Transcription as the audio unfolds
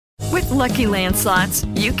Lucky Land Slots,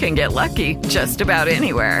 you can get lucky just about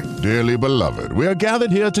anywhere. Dearly beloved, we are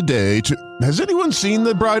gathered here today to... Has anyone seen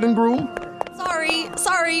the bride and groom?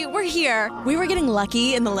 Sorry, we're here. We were getting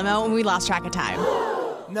lucky in the limo and we lost track of time.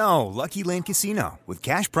 No, Lucky Land Casino, with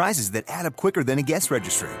cash prizes that add up quicker than a guest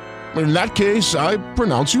registry. In that case, I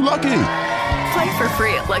pronounce you lucky. Play for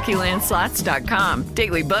free at LuckyLandSlots.com.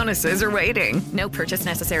 Daily bonuses are waiting. No purchase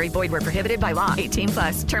necessary. Void where prohibited by law.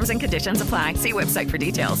 18+. Terms and conditions apply. See website for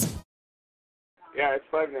details. Yeah, it's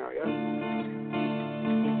 5 now, yeah.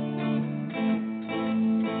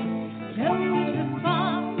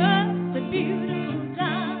 Beautiful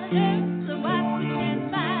daughter, so I could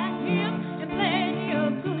stand by him and plenty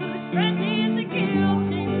of good friends. He's a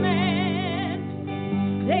guilty man.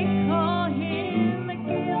 They call him a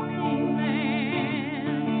guilty man.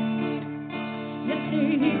 You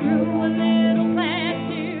see, he grew a little plant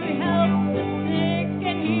to help the sick,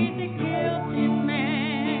 and he's a guilty man.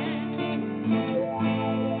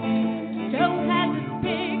 Joe has a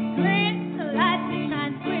big grin, the light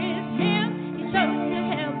shines with him. He chose to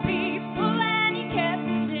help people, and he kept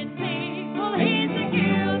it legal. He's a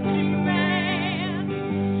guilty man.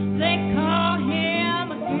 They call him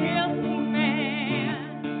a guilty man.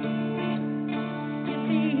 You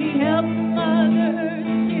see, he helps others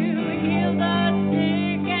to heal the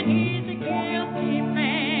sick, and he's a guilty man.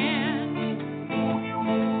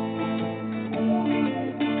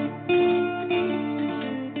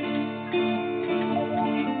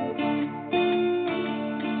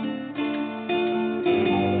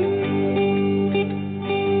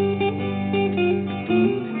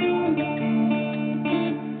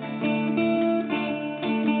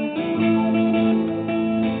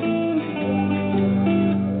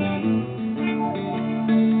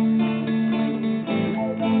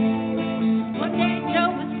 One day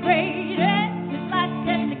Joe was raided, his life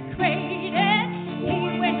desecrated. He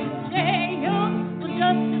went to jail, well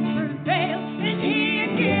justice prevailed. Is he a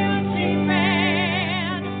guilty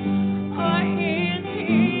man, or is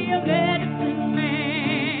he a medicine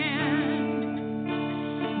man?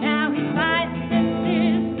 Now he's fighting the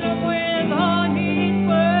system with all he's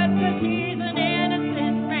worth, 'cause he's an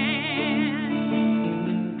innocent man.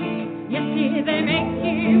 You see, they make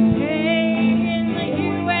you pay in the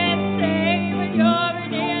USA when you're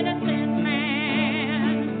an innocent man.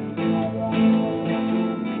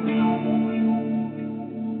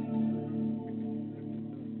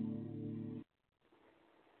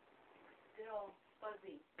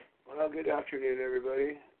 Well, good afternoon,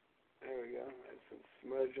 everybody. There we go. That's some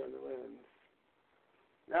smudge on the lens.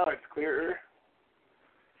 Now it's clearer.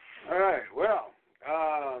 All right. Well,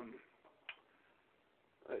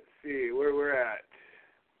 let's see where we're at.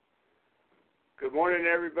 Good morning,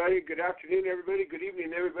 everybody. Good afternoon, everybody. Good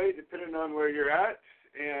evening, everybody, depending on where you're at.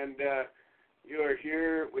 And you are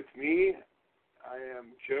here with me. I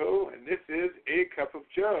am Joe, and this is A Cup of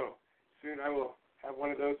Joe. Soon I will have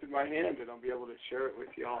one of those in my hand, and I'll be able to share it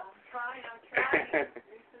with y'all. I'm trying.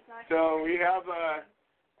 So we have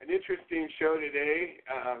an interesting show today,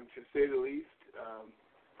 to say the least.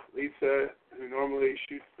 Lisa, who normally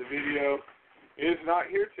shoots the video, is not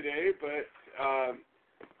here today, but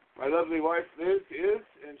my lovely wife Liz is,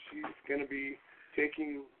 and she's going to be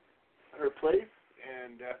taking her place,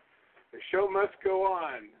 and the show must go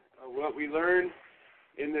on. What we learn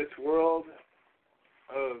in this world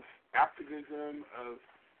of activism, of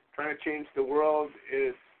trying to change the world,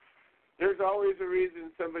 is there's always a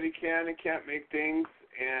reason somebody can and can't make things,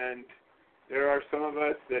 and there are some of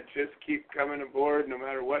us that just keep coming aboard no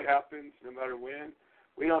matter what happens, no matter when.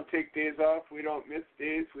 We don't take days off. We don't miss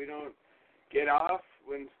days. We don't get off.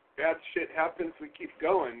 When bad shit happens, we keep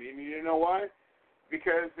going. And you know why?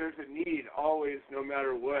 Because there's a need always, no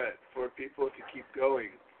matter what, for people to keep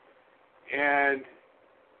going. And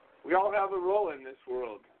we all have a role in this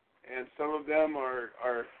world. And some of them are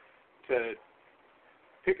to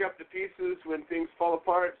pick up the pieces when things fall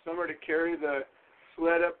apart. Some are to carry the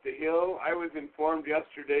sled up the hill. I was informed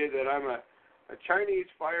yesterday that I'm a Chinese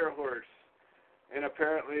fire horse. And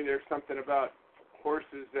apparently there's something about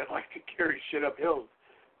horses that like to carry shit up hills.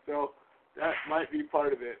 So that might be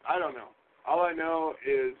part of it. I don't know. All I know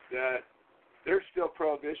is that there's still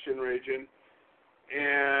prohibition raging.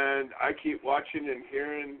 And I keep watching and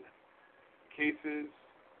hearing cases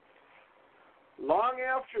long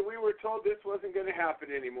after we were told this wasn't going to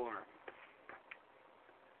happen anymore.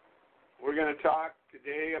 We're going to talk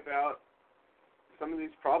today about some of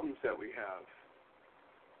these problems that we have.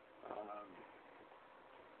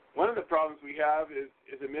 One of the problems we have is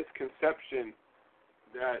a misconception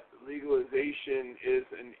that legalization is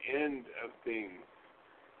an end of things.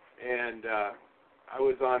 And I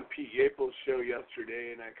was on Pete Yaples' show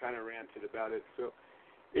yesterday, and I kind of ranted about it. So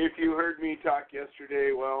if you heard me talk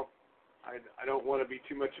yesterday, well, I don't want to be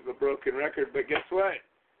too much of a broken record, but guess what?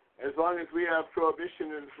 As long as we have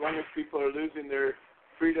prohibition and as long as people are losing their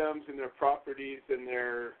freedoms and their properties and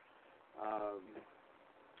their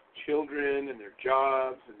children and their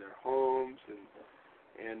jobs and their homes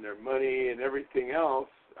and their money and everything else,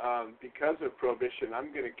 because of prohibition,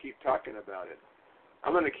 I'm going to keep talking about it.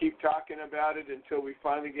 I'm going to keep talking about it until we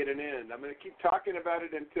finally get an end. I'm going to keep talking about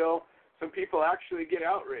it until some people actually get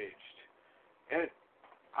outraged. And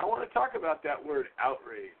I want to talk about that word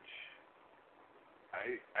outrage.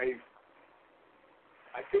 I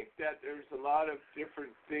think that there's a lot of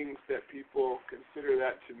different things that people consider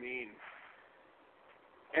that to mean.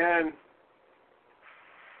 And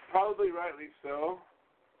probably rightly so.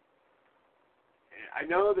 I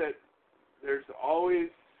know that there's always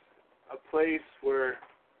a place where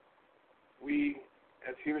we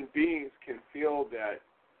as human beings can feel that,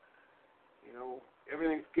 you know,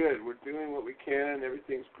 everything's good. We're doing what we can.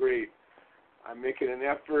 Everything's great. I'm making an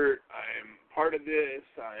effort. I'm part of this.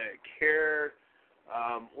 I care.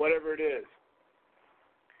 Whatever it is.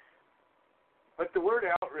 But the word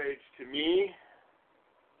outrage to me,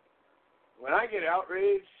 when I get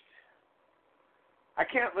outraged, I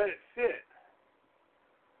can't let it sit.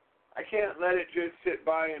 I can't let it just sit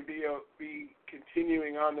by and be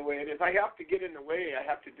continuing on the way it is. I have to get in the way. I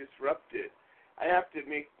have to disrupt it. I have to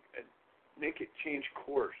make it change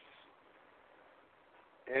course.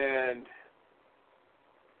 And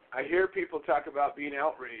I hear people talk about being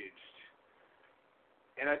outraged.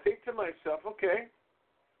 And I think to myself, okay,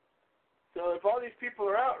 so if all these people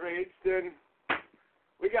are outraged, then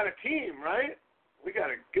we got a team, right? We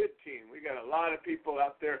got a good team. We got a lot of people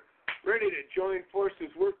out there ready to join forces,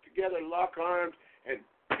 work together, lock arms, and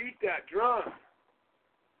beat that drum.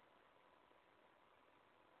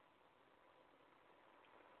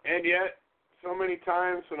 And yet, so many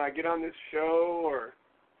times when I get on this show or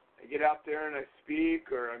I get out there and I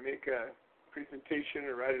speak or I make a presentation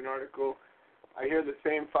or write an article, I hear the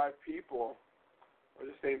same 5 people or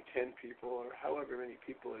the same 10 people or however many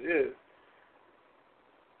people it is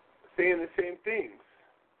saying the same things.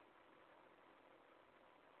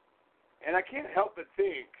 And I can't help but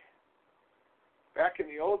think, back in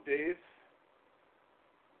the old days,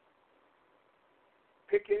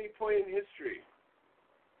 pick any point in history.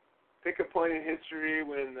 Pick a point in history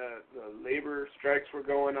when the labor strikes were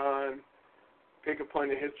going on. Pick a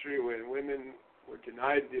point in history when women were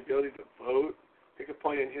denied the ability to vote. Pick a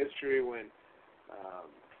point in history when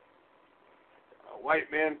a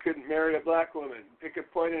white man couldn't marry a black woman. Pick a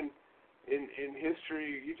point in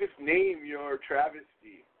history. You just name your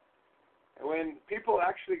travesty. And when people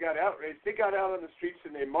actually got outraged, they got out on the streets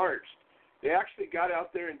and they marched. They actually got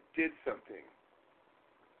out there and did something.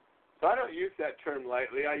 So I don't use that term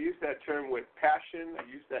lightly. I use that term with passion. I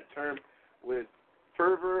use that term with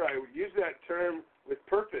fervor. I use that term with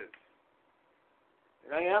purpose.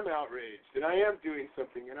 And I am outraged, and I am doing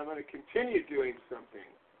something, and I'm going to continue doing something.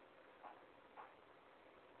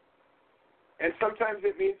 And sometimes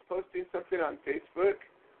it means posting something on Facebook.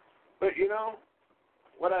 But, you know,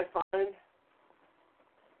 what I find,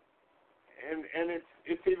 and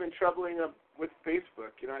it's even troubling with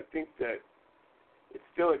Facebook, you know, I think that it's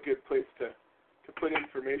still a good place to put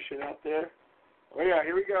information out there. Oh, yeah,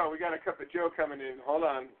 here we go. We got a Cup of Joe coming in. Hold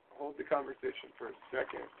on. Hold the conversation for a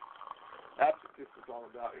second. That's what this is all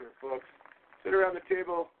about here, folks. Sit around the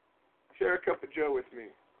table, share a Cup of Joe with me.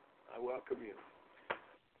 I welcome you.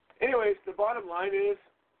 Anyways, the bottom line is,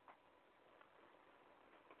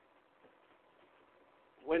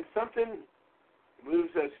 when something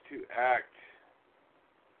moves us to act,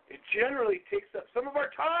 it generally takes up some of our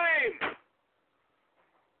time.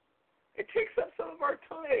 It takes up some of our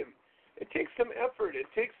time. It takes some effort. It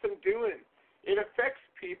takes some doing. It affects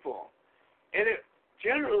people. And it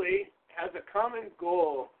generally has a common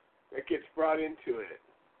goal that gets brought into it.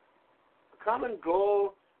 A common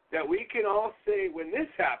goal that we can all say, when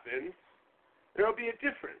this happens, there will be a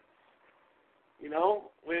difference. You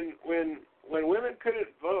know, when women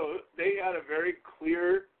couldn't vote, they had a very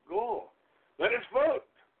clear goal. Let us vote,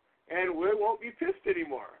 and we won't be pissed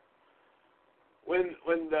anymore. When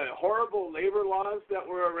the horrible labor laws that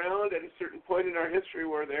were around at a certain point in our history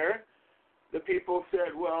were there, the people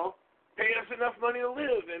said, well, pay us enough money to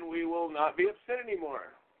live and we will not be upset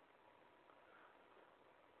anymore.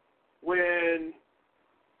 When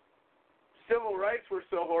civil rights were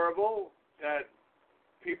so horrible that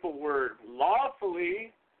people were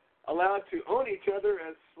lawfully allowed to own each other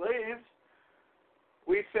as slaves,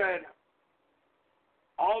 we said,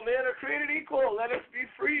 all men are created equal, let us be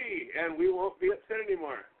free, and we won't be upset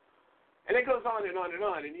anymore. And it goes on and on and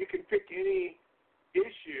on, and you can pick any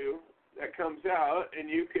issue that comes out, and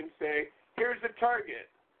you can say, here's the target.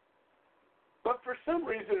 But for some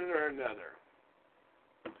reason or another,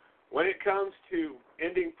 when it comes to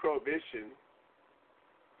ending prohibition,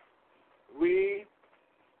 we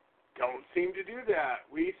don't seem to do that.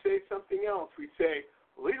 We say something else. We say,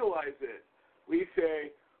 legalize it. We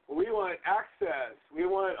say, well, we want access. We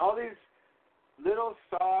want all these little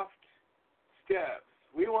soft steps.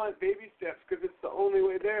 We want baby steps because it's the only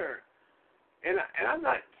way there. And I'm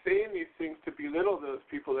not saying these things to belittle those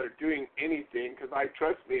people that are doing anything, because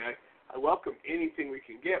trust me, I welcome anything we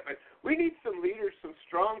can get. But we need some leaders, some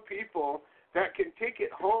strong people that can take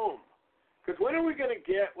it home. Because when are we going to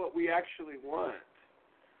get what we actually want?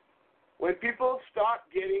 When people stop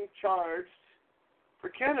getting charged for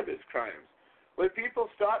cannabis crimes, when people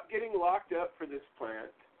stop getting locked up for this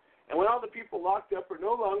plant, and when all the people locked up are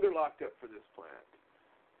no longer locked up for this plant.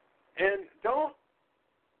 And don't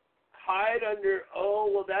hide under, oh,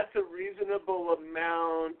 well, that's a reasonable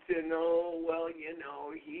amount, and oh, well,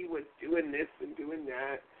 he was doing this and doing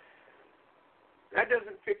that. That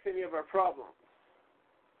doesn't fix any of our problems.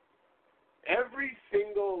 Every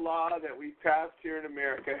single law that we passed here in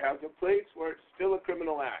America has a place where it's still a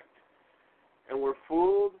criminal act. And we're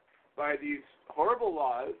fooled by these horrible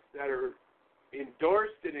laws that are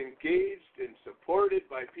endorsed and engaged and supported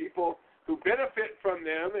by people who benefit from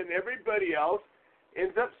them, and everybody else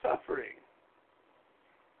ends up suffering.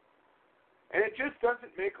 And it just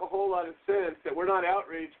doesn't make a whole lot of sense that we're not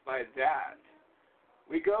outraged by that.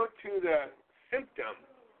 We go to the symptom,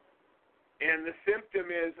 and the symptom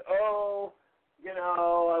is,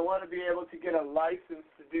 I want to be able to get a license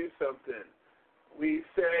to do something. We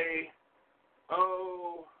say,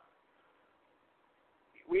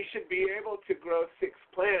 we should be able to grow 6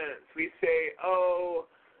 plants. We say,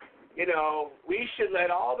 we should let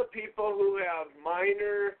all the people who have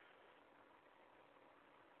minor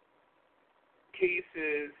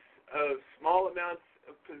cases of small amounts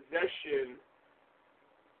of possession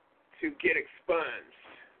to get expunged.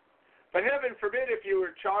 But heaven forbid if you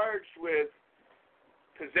were charged with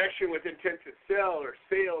possession with intent to sell or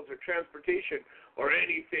sales or transportation or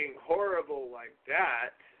anything horrible like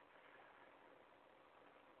that,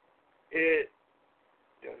 it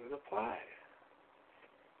doesn't apply.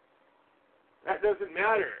 That doesn't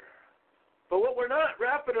matter. But what we're not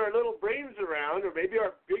wrapping our little brains around, or maybe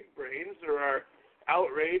our big brains, or our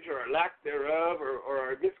outrage, or our lack thereof, or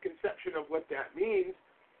our misconception of what that means,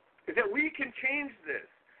 is that we can change this.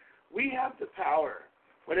 We have the power.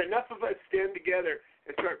 When enough of us stand together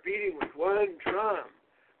and start beating with one drum,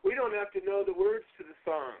 we don't have to know the words to the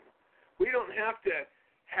song. We don't have to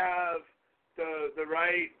have the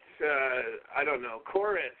right,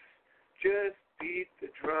 chorus. Just beat the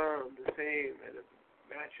drum the same, and it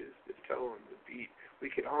matches the tone, the beat. We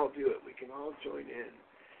can all do it. We can all join in.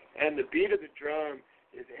 And the beat of the drum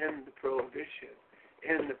is end the prohibition.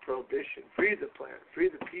 End the prohibition. Free the plant. Free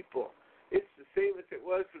the people. It's the same as it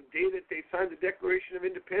was the day that they signed the Declaration of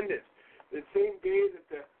Independence. The same day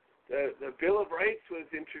that the Bill of Rights was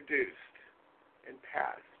introduced and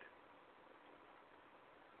passed.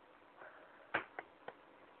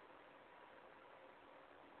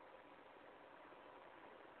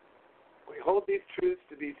 We hold these truths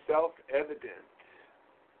to be self-evident,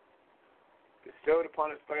 bestowed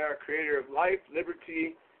upon us by our Creator of life,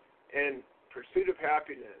 liberty, and pursuit of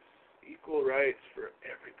happiness, equal rights for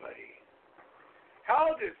everybody.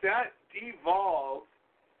 How does that devolve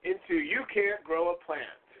into you can't grow a plant?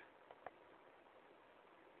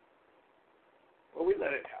 Well, we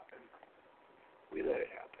let it happen. We let it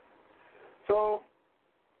happen. So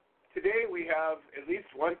today we have at least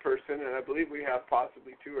one person, and I believe we have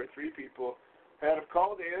possibly 2 or 3 people that have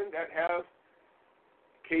called in that have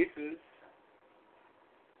cases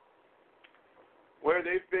where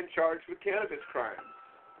they've been charged with cannabis crimes.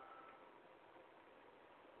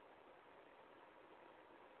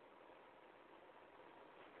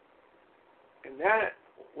 And that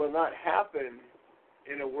will not happen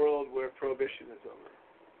in a world where prohibition is over.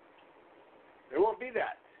 There won't be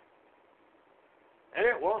that. And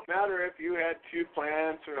it won't matter if you had 2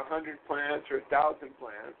 plants or 100 plants or 1,000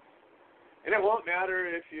 plants. And it won't matter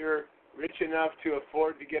if you're rich enough to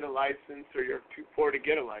afford to get a license or you're too poor to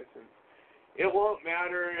get a license. It won't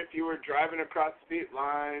matter if you were driving across state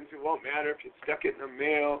lines. It won't matter if you stuck it in the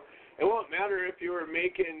mail. It won't matter if you were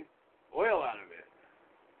making oil out of it.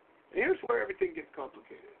 And here's where everything gets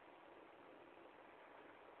complicated.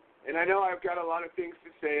 And I know I've got a lot of things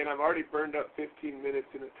to say, and I've already burned up 15 minutes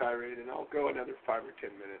in a tirade, and I'll go another 5 or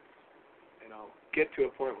 10 minutes, and I'll get to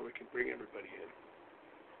a point where we can bring everybody in.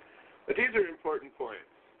 But these are important points.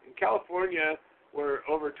 In California, where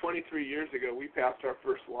over 23 years ago we passed our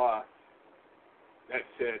first law that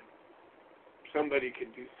said somebody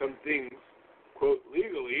can do some things, quote,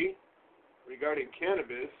 legally regarding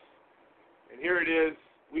cannabis. And here it is,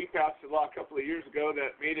 we passed a law a couple of years ago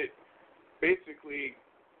that made it basically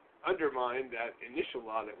undermine that initial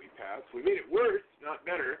law that we passed. We made it worse, not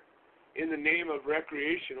better, in the name of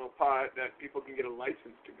recreational pot that people can get a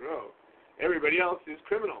license to grow. Everybody else is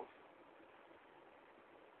criminals.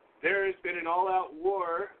 There has been an all-out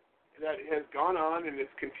war that has gone on and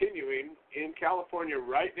is continuing in California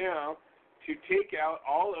right now to take out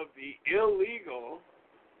all of the illegal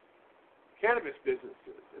cannabis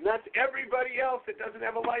businesses. And that's everybody else that doesn't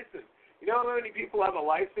have a license. You know how many people have a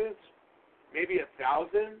license? Maybe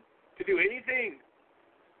 1,000 to do anything.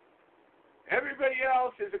 Everybody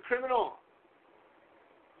else is a criminal.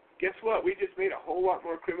 Guess what? We just made a whole lot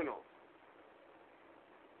more criminals.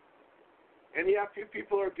 And yeah, few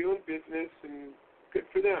people are doing business, and good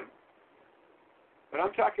for them. But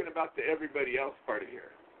I'm talking about the everybody else part of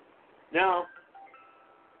here. Now,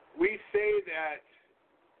 we say that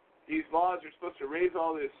these laws are supposed to raise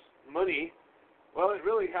all this money. Well, it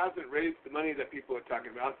really hasn't raised the money that people are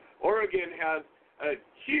talking about. Oregon has a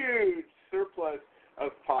huge surplus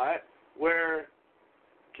of pot, where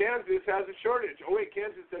Kansas has a shortage. Oh, wait,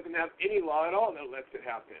 Kansas doesn't have any law at all that lets it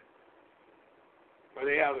happen. Or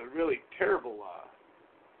they have a really terrible law.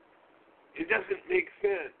 It doesn't make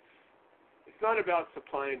sense. It's not about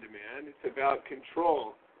supply and demand. It's about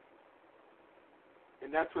control.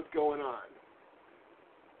 And that's what's going on.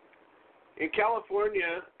 In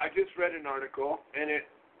California, I just read an article, and it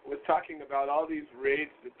was talking about all these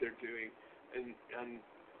raids that they're doing on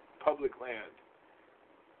public land.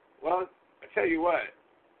 Well, I tell you what,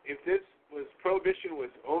 if prohibition was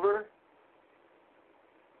over,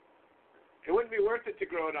 it wouldn't be worth it to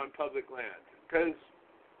grow it on public land, because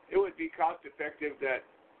it would be cost effective that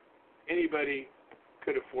anybody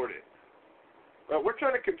could afford it. But we're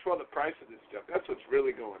trying to control the price of this stuff. That's what's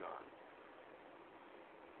really going on.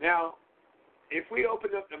 Now, if we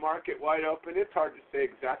opened up the market wide open, it's hard to say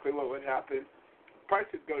exactly what would happen.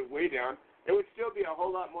 Prices go way down. It would still be a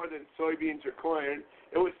whole lot more than soybeans or corn.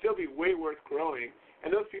 It would still be way worth growing.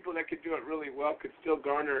 And those people that could do it really well could still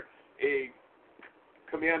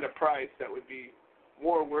command a price that would be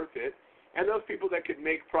more worth it. And those people that could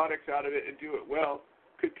make products out of it and do it well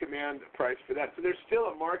could command a price for that. So there's still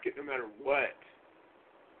a market no matter what.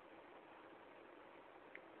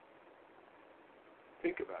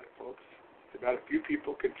 Think about it, folks. It's about a few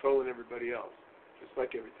people controlling everybody else, just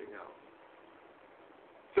like everything else.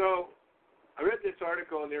 So I read this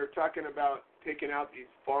article, and they were talking about taking out these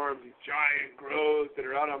farms, these giant grows that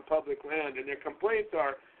are out on public land, and their complaints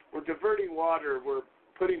are, we're diverting water, we're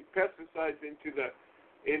putting pesticides into the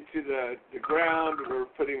ground, we're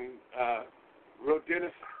putting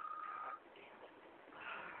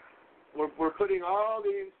we're putting all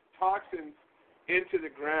these toxins into the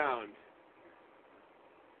ground.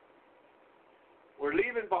 We're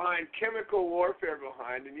leaving behind chemical warfare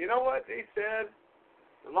behind. And you know what they said?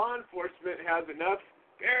 The law enforcement has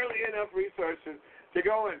barely enough resources to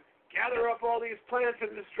go and gather up all these plants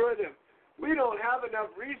and destroy them. We don't have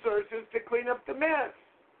enough resources to clean up the mess.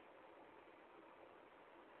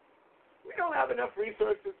 We don't have enough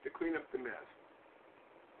resources to clean up the mess.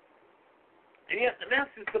 And yet the mess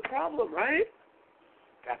is the problem, right?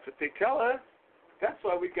 That's what they tell us. That's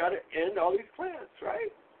why we got to end all these plants,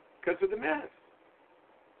 right? Because of the mess.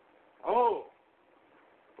 Oh,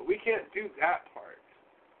 but we can't do that part.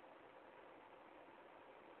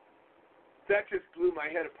 That just blew my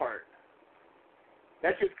head apart.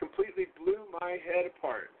 That just completely blew my head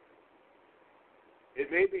apart. It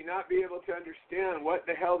made me not be able to understand what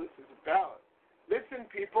the hell this is about. Listen,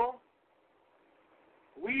 people,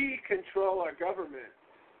 we control our government.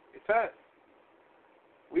 It's us.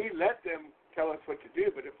 We let them tell us what to do,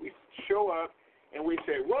 but if we show up and we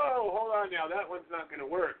say, whoa, hold on now, that one's not going to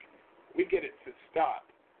work, we get it to stop.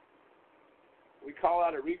 We call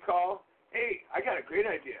out a recall. Hey, I got a great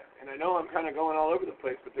idea, and I know I'm kind of going all over the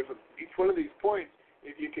place, but each one of these points,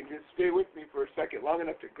 if you can just stay with me for a second long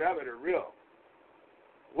enough to grab it, are real.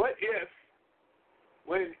 What if,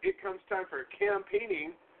 when it comes time for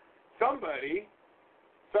campaigning, somebody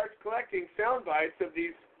starts collecting sound bites of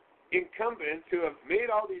these incumbents who have made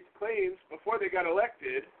all these claims before they got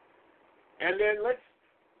elected, and then let's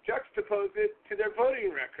juxtapose it to their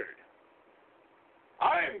voting record.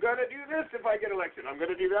 I'm going to do this if I get elected. I'm going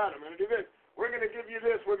to do that. I'm going to do this. We're going to give you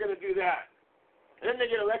this. We're going to do that. And then they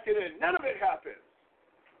get elected and none of it happens.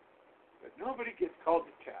 But nobody gets called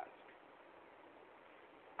to task.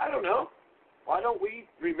 I don't know. Why don't we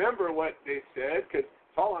remember what they said? Because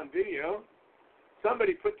it's all on video.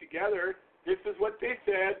 Somebody put together, this is what they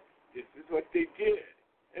said, this is what they did,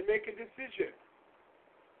 and make a decision.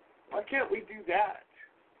 Why can't we do that?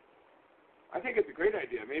 I think it's a great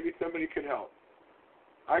idea. Maybe somebody could help.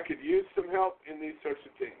 I could use some help in these sorts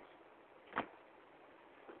of things.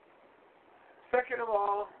 Second of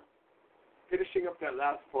all, finishing up that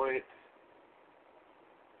last point,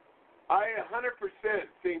 I 100%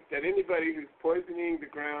 think that anybody who's poisoning the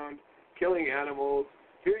ground, killing animals,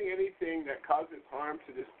 doing anything that causes harm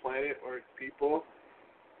to this planet or its people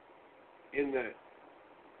in the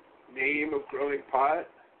name of growing pot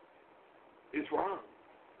is wrong.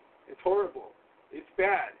 It's horrible. It's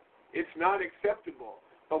bad. It's not acceptable.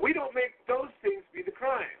 But we don't make those things be the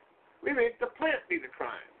crime. We make the plant be the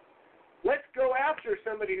crime. Let's go after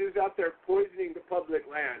somebody who's out there poisoning the public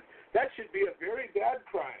land. That should be a very bad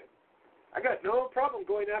crime. I got no problem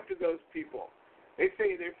going after those people. They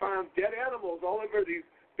say they found dead animals all over these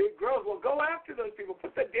big groves. Well, go after those people.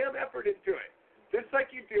 Put the damn effort into it. Just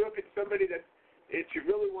like you do if it's somebody that you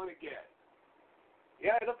really want to get.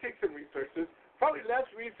 Yeah, it'll take some resources. Probably less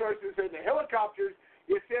resources than the helicopters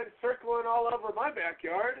you send circling all over my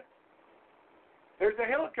backyard. There's a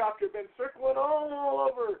helicopter been circling all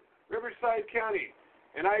over Riverside County.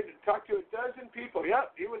 And I talked to a dozen people.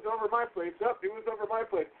 Yep, he was over my place. Yep, he was over my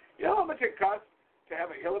place. You know how much it costs to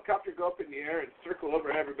have a helicopter go up in the air and circle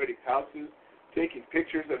over everybody's houses, taking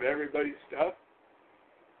pictures of everybody's stuff?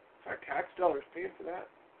 Our tax dollars paying for that.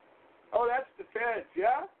 Oh, that's the feds,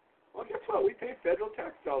 yeah? Well, guess what? We pay federal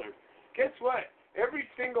tax dollars. Guess what? Every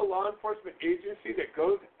single law enforcement agency that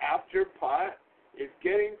goes after pot is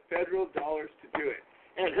getting federal dollars to do it.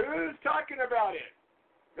 And who's talking about it?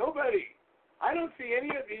 Nobody. I don't see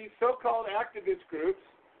any of these so-called activist groups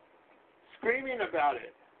screaming about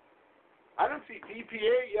it. I don't see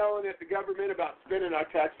DPA yelling at the government about spending our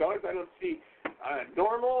tax dollars. I don't see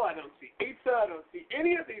Normal. I don't see ASA. I don't see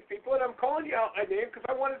any of these people. And I'm calling you out by name because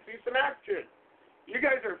I want to see some action. You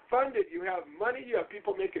guys are funded. You have money. You have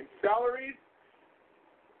people making salaries.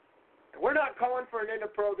 And we're not calling for an end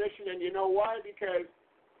of prohibition, and you know why? Because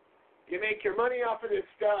you make your money off of this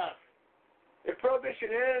stuff. If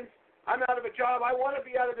prohibition ends, I'm out of a job. I want to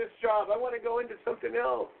be out of this job. I want to go into something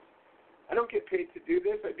else. I don't get paid to do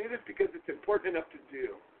this. I do this because it's important enough to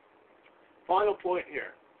do. Final point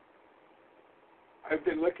here. I've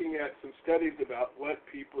been looking at some studies about what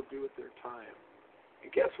people do with their time.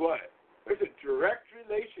 And guess what? There's a direct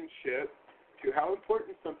relationship to how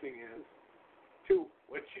important something is to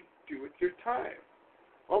what you do with your time.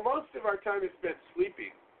 Well, most of our time is spent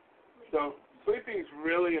sleeping. So sleeping is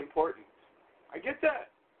really important. I get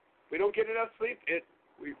that. If we don't get enough sleep,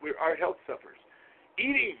 our health suffers.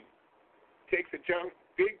 Eating takes a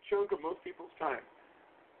big chunk of most people's time.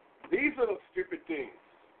 These little stupid things,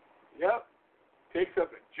 takes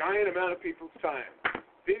up a giant amount of people's time.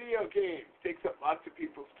 Video games takes up lots of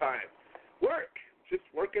people's time. Work, just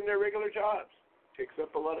working their regular jobs, takes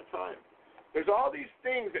up a lot of time. There's all these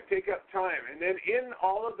things that take up time. And then in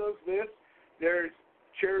all of those lists, there's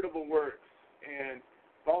charitable works and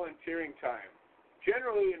volunteering time.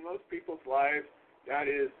 Generally, in most people's lives,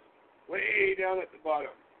 that is way down at the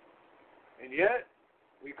bottom. And yet,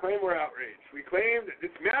 we claim we're outraged. We claim that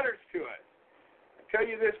this matters to us. I tell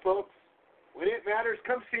you this, folks, when it matters,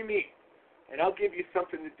 come see me, and I'll give you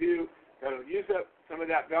something to do that'll use up some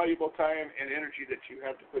of that valuable time and energy that you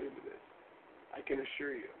have to put into this. I can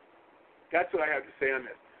assure you. That's what I have to say on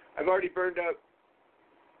this. I've already burned up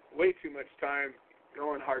way too much time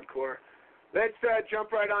going hardcore. Let's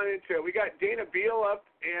jump right on into it. We got Dana Beal up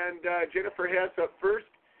and Jennifer Hess up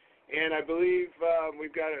first, and I believe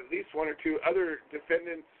we've got at least one or two other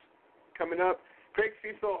defendants coming up. Craig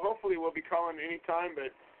Cecil hopefully will be calling any time,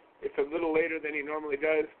 but it's a little later than he normally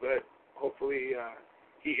does, but hopefully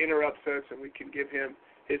he interrupts us and we can give him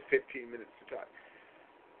his 15 minutes to talk.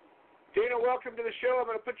 Dana, welcome to the show. I'm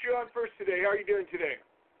going to put you on first today. How are you doing today?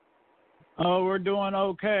 Oh, we're doing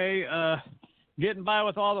okay. Getting by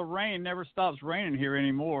with all the rain. Never stops raining here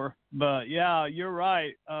anymore. But, yeah, you're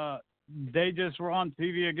right. They just were on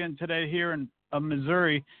TV again today here in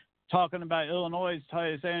Missouri talking about Illinois,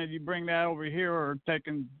 saying if you bring that over here or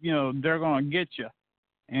taking, they're going to get you.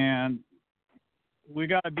 And we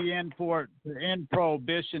got to be in for it to end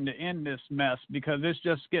prohibition, to end this mess, because it's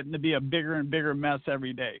just getting to be a bigger and bigger mess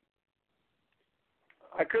every day.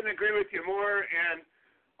 I couldn't agree with you more, and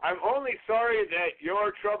I'm only sorry that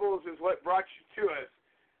your troubles is what brought you to us.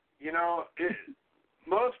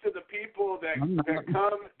 Most of the people that come and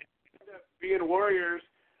end up being warriors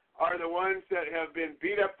are the ones that have been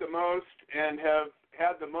beat up the most and have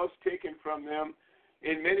had the most taken from them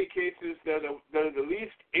in many cases, they're the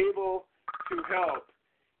least able to help,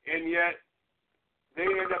 and yet they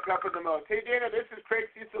end up helping the most. Hey, Dana, this is Craig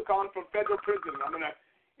Cecil calling from federal prison. I'm going to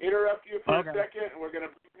interrupt you for a second, and we're going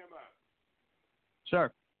to bring him up. Sure.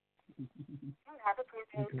 You have a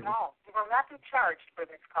prepaid call. You will not be charged for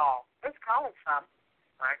this call. This call is from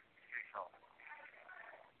Craig Cecil,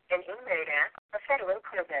 an inmate at a federal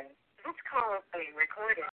prison. This call is being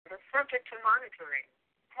recorded and is subject to monitoring.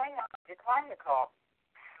 Hang up. Decline the call.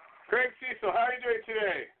 Craig Cecil, how are you doing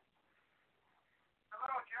today?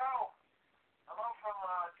 Hello, Joe. Hello from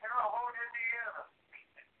Terre Haute, Indiana.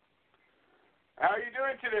 How are you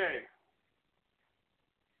doing today?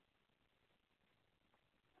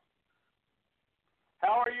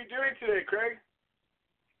 How are you doing today, Craig?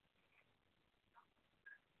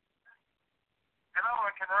 Hello, I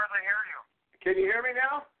can hardly hear you. Can you hear me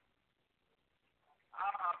now?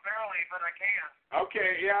 Barely, but I can.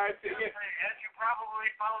 Okay, yeah. As you probably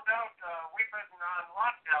found out, we've been on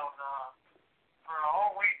lockdown for a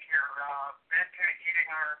whole week here. Been eating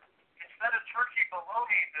instead of turkey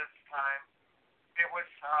bologna this time, it was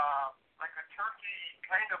like a turkey,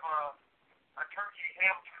 kind of a turkey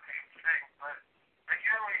ham thing. But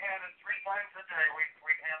again, we had it 3 times a day. We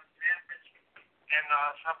had sandwich and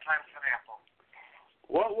sometimes an apple.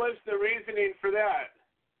 What was the reasoning for that?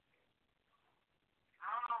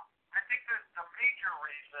 I think that the major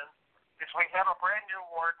reason is we have a brand new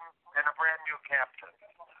warden and a brand new captain.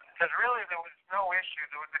 Because really there was no issue.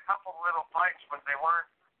 There was a couple little fights, but they weren't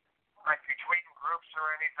like between groups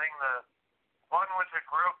or anything. The one was a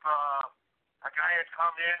group, a guy had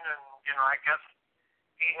come in and, I guess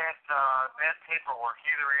he had bad paperwork.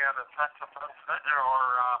 Either he had a sex offense or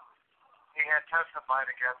he had testified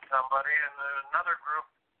against somebody. And then another group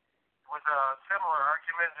was a similar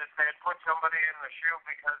argument that they had put somebody in the shoe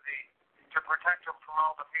because to protect him from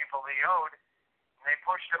all the people he owed. And they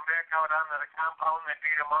pushed him back out onto the compound, they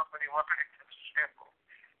beat him up, and he wanted to get the shoe,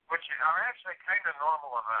 which are actually kind of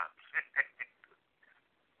normal events.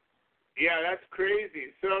 Yeah, that's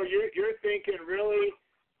crazy. So you're thinking really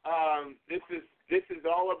this is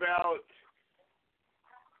all about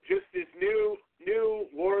just this new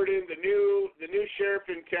warden, the new sheriff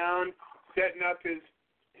in town setting up his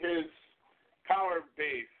power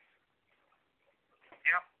base.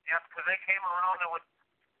 Yep, because they came around and would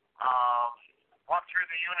walk through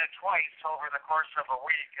the unit twice over the course of a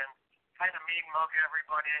week and kind of mean mug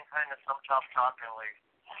everybody and kind of some tough talking league.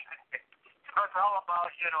 So it's all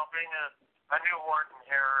about, being a new warden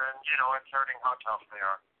here and, asserting how tough they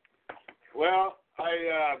are. Well,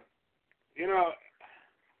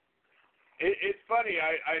 it's funny.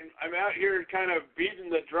 I'm out here kind of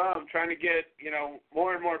beating the drum, trying to get,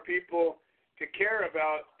 more and more people to care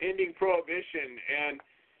about ending prohibition. And,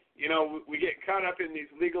 we get caught up in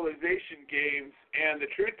these legalization games. And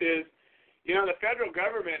the truth is, the federal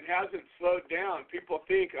government hasn't slowed down. People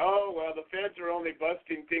think, the feds are only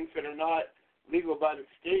busting things that are not legal by the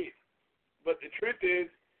state. But the truth is,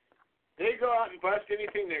 they go out and bust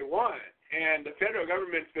anything they want. And the federal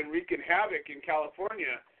government's been wreaking havoc in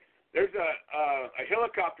California. There's a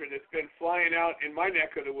helicopter that's been flying out in my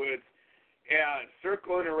neck of the woods and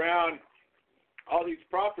circling around all these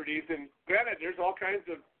properties. And granted, there's all kinds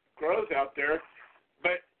of grows out there,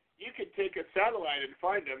 but you can take a satellite and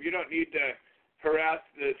find them. You don't need to harass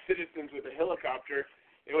the citizens with a helicopter.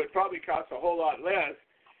 It would probably cost a whole lot less.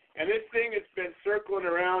 And this thing has been circling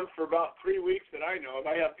around for about 3 weeks that I know of.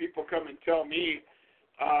 I have people come and tell me,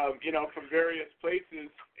 from various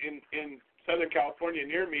places in Southern California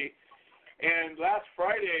near me. And last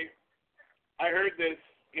Friday, I heard this,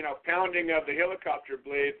 pounding of the helicopter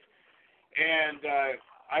blades. And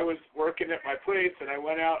I was working at my place, and I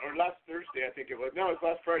went out, or last Thursday, I think it was. No, it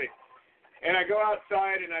was last Friday. And I go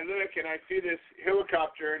outside, and I look, and I see this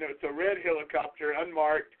helicopter, and it's a red helicopter,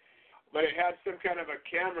 unmarked, but it had some kind of a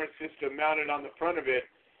camera system mounted on the front of it.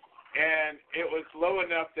 And it was low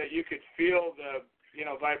enough that you could feel the,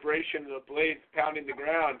 vibration of the blades pounding the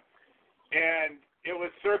ground. And it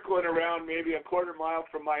was circling around maybe a quarter mile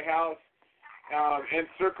from my house and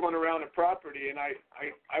circling around a property. And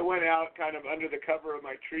I went out kind of under the cover of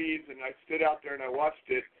my trees, and I stood out there and I watched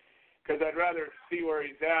it because I'd rather see where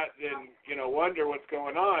he's at than, wonder what's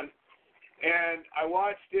going on. And I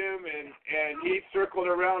watched him, and he circled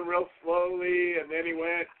around real slowly, and then he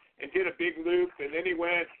went and did a big loop, and then he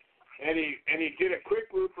went and he did a quick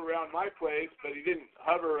loop around my place, but he didn't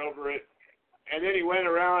hover over it. And then he went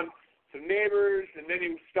around some neighbors, and then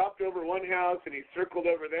he stopped over one house, and he circled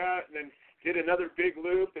over that, and then did another big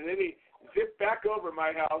loop, and then he zipped back over my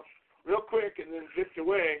house real quick and then zipped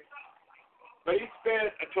away. But he spent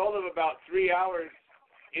a total of about 3 hours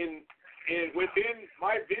in within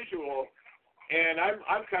my visual, and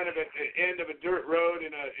I'm kind of at the end of a dirt road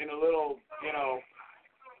in a little, you know,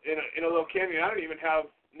 in a little canyon. I don't even have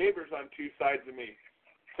neighbors on two sides of me.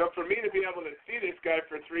 So for me to be able to see this guy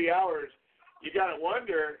for 3 hours, you got to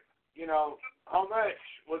wonder, you know, how much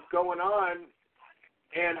was going on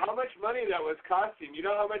and how much money that was costing. You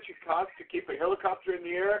know how much it costs to keep a helicopter in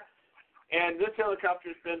the air? And this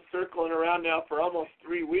helicopter's been circling around now for almost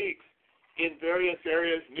 3 weeks in various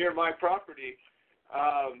areas near my property.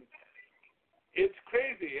 It's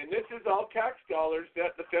crazy, and this is all tax dollars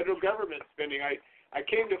that the federal government's spending. I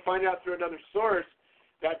came to find out through another source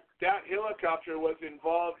that helicopter was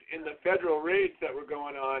involved in the federal raids that were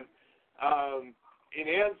going on in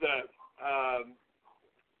Anza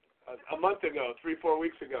a month ago, 3-4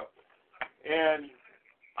 weeks ago. And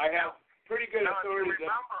I have pretty good authority.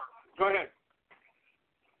 Go ahead.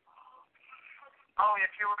 Oh,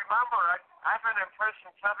 if you remember, I've been in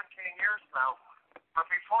prison 17 years now. But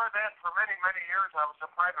before that, for many, many years, I was a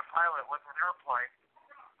private pilot with an airplane.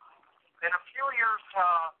 And a few years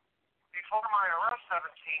before my arrest 17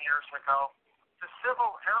 years ago, the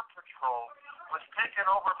Civil Air Patrol was taken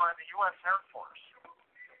over by the U.S. Air Force.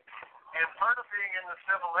 And part of being in the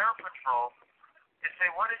Civil Air Patrol is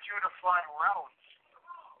they wanted you to fly routes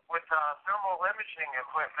with thermal imaging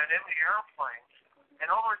equipment in the airplanes.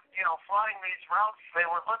 And over, flying these routes, they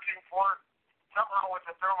were looking for, somehow with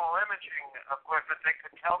the thermal imaging equipment, they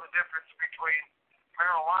could tell the difference between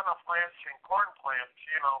marijuana plants and corn plants,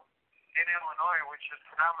 in Illinois, which is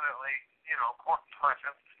predominantly, corn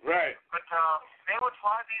plants. Right. But they would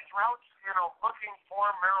fly these routes, looking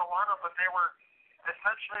for marijuana, but they were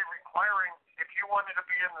essentially requiring, if you wanted to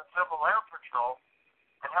be in the Civil Air Patrol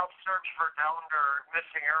and help search for downed or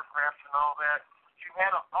missing aircraft and all that, you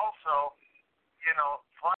had to also,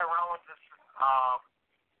 fly around with this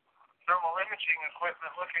thermal imaging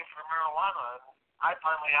equipment looking for marijuana. And I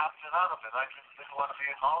finally opted out of it. I just didn't want to be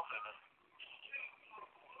involved in it.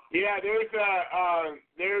 Yeah, there's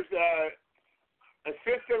a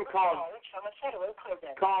system called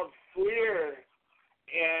FLIR,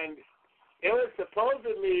 and it was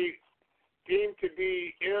supposedly deemed to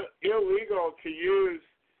be illegal to use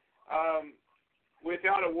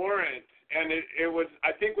without a warrant, and it was,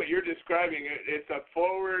 I think what you're describing, it's a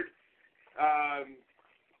forward,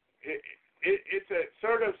 it's a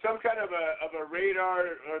sort of some kind of a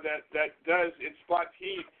radar or that it spots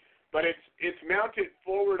heat, but it's mounted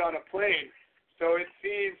forward on a plane, so it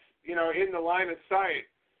sees, in the line of sight,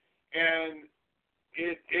 and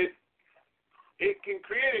it can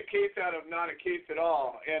create a case out of not a case at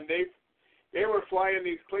all. And they were flying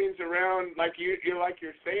these planes around like you're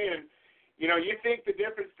saying. You think the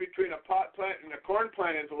difference between a pot plant and a corn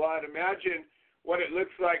plant is a lot. Imagine what it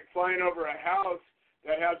looks like flying over a house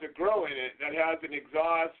that has a grow in it, that has an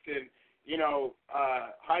exhaust and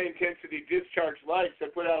high intensity discharge lights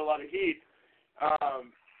that put out a lot of heat.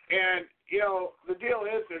 And the deal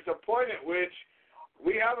is, there's a point at which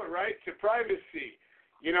we have a right to privacy.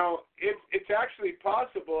 It's actually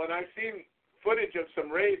possible, and I've seen footage of some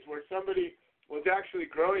raids where somebody was actually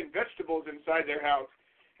growing vegetables inside their house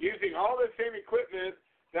using all the same equipment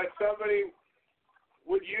that somebody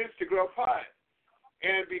would use to grow pot.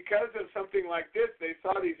 And because of something like this, they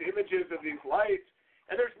saw these images of these lights,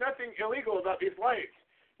 and there's nothing illegal about these lights.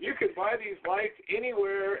 You can buy these lights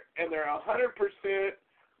anywhere, and they're 100%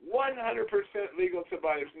 legal to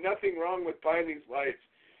buy. There's nothing wrong with buying these lights.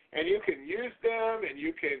 And you can use them, and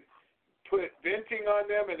you can put venting on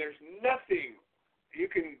them, and there's nothing. You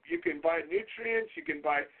can buy nutrients, you can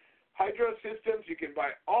buy hydro systems, you can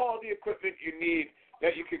buy all the equipment you need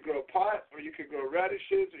that you could grow pot, or you could grow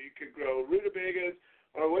radishes, or you could grow rutabagas,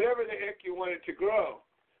 or whatever the heck you wanted to grow.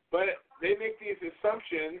 But they make these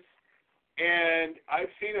assumptions, and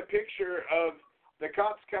I've seen a picture of the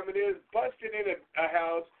cops coming in, busting in a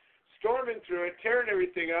house, storming through it, tearing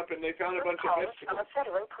everything up, and they found a bunch of vegetables.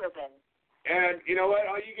 And you know what?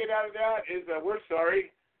 All you get out of that is, we're sorry,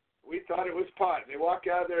 we thought it was pot. They walk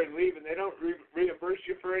out of there and leave, and they don't reimburse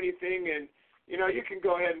you for anything. And, you can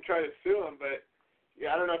go ahead and try to sue them, but,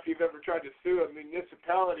 I don't know if you've ever tried to sue a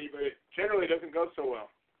municipality, but it generally doesn't go so well.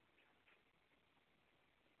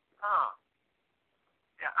 Huh.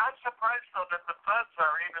 Yeah, I'm surprised, though, that the feds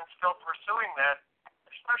are even still pursuing that,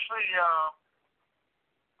 especially,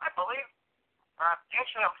 I believe,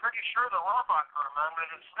 actually, I'm pretty sure the Rohrabacher Amendment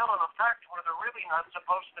is still in effect, where they're really not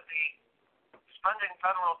supposed to be spending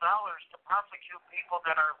federal dollars to prosecute people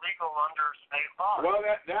that are legal under state law. Well,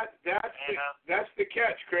 that's the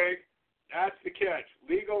catch, Craig. That's the catch.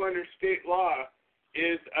 Legal under state law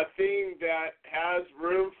is a thing that has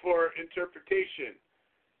room for interpretation.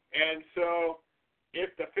 And so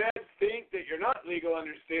if the feds think that you're not legal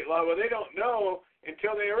under state law, well, they don't know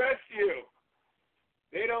until they arrest you.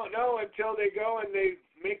 They don't know until they go and they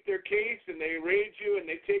make their case and they raid you and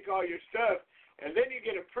they take all your stuff, and then you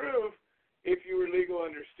get to prove if you were legal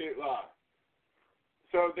under state law.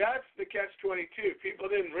 So that's the catch-22.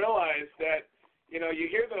 People didn't realize that, you know,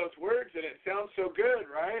 you hear those words and it sounds so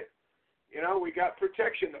good, right? You know, we got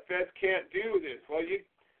protection. The feds can't do this. Well,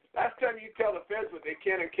 last time you tell the feds what they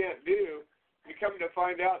can and can't do, you come to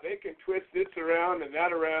find out they can twist this around and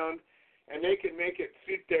that around, and they can make it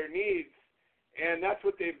suit their needs, and that's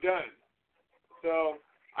what they've done. So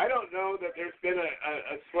I don't know that there's been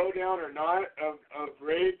a slowdown or not of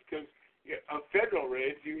raids, because of federal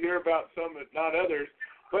raids. You hear about some, but not others.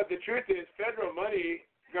 But the truth is, federal money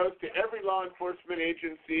goes to every law enforcement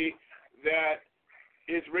agency that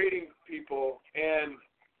is raiding people, and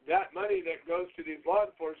that money that goes to these law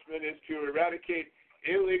enforcement is to eradicate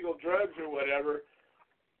illegal drugs or whatever.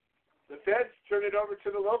 The feds turn it over to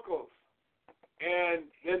the locals, and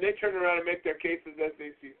then they turn around and make their cases as they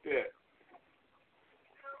see fit.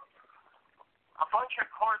 A bunch of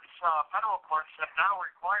courts, federal courts, have now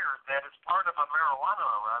required that as part of a marijuana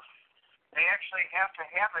arrest, they actually have to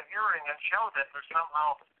have a hearing and show that they're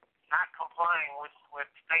somehow not complying with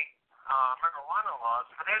state marijuana laws.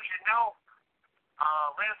 But as you know,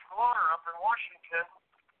 Lance Glore up in Washington,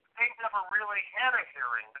 they never really had a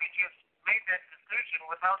hearing. They just made that decision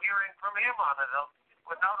without hearing from him on it,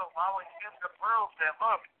 without allowing him to prove that,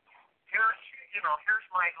 look, here's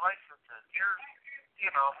my licenses, here's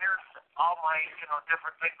all my,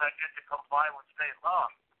 different things I did to comply with state law.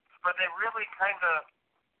 But they really kind of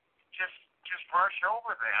just brush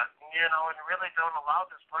over that, and really don't allow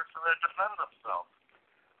this person to defend themselves.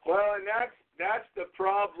 Well, and that's the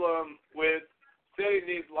problem with setting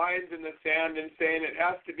these lines in the sand and saying it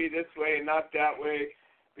has to be this way and not that way,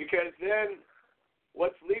 because then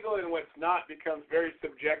what's legal and what's not becomes very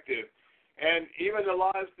subjective. And even the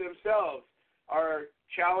laws themselves are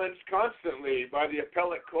challenged constantly by the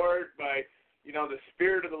appellate court, by, the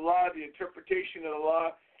spirit of the law, the interpretation of the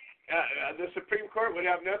law. The Supreme Court would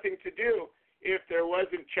have nothing to do if there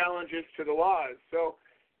wasn't challenges to the laws. So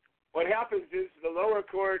what happens is the lower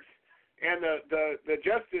courts and the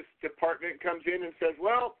Justice Department comes in and says,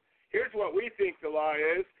 well, here's what we think the law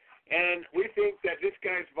is, and we think that this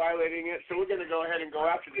guy's violating it, so we're going to go ahead and go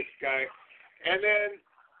after this guy. And then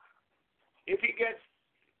if he gets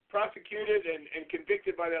prosecuted and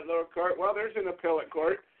convicted by that lower court, well, there's an appellate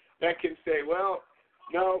court that can say, well,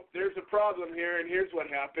 no, there's a problem here, and here's what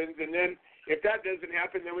happens. And then if that doesn't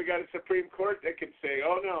happen, then we got a Supreme Court that can say,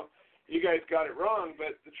 oh, no, you guys got it wrong.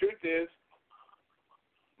 But the truth is,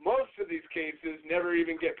 most of these cases never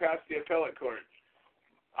even get past the appellate court.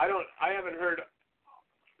 I haven't heard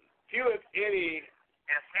few, if any.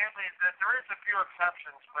 Yeah, sadly, there is a few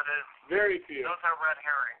exceptions, but very few. Those are red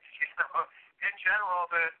herrings. In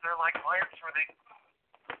general, they're like lamps where they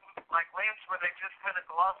just kind of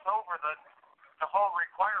gloss over the whole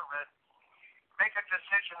requirement, make a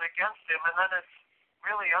decision against him, and then it's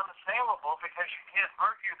really unassailable because you can't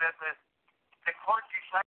argue that the court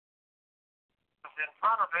decided in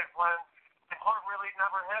front of it when the court really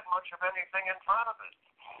never had much of anything in front of it.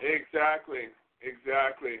 Exactly.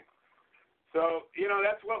 So,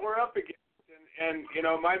 that's what we're up against. And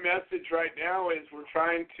my message right now is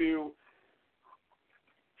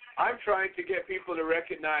I'm trying to get people to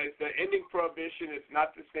recognize that ending prohibition is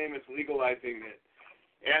not the same as legalizing it.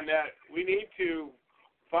 And that we need to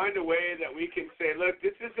find a way that we can say, look,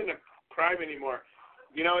 this isn't a crime anymore.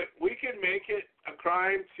 We can make it a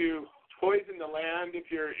crime to poison the land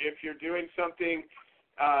if you're doing something,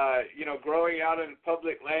 growing out in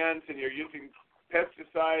public lands and you're using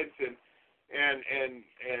pesticides and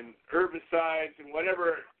herbicides and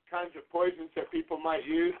whatever kinds of poisons that people might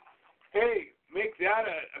use. Hey, make that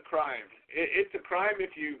a crime. It's a crime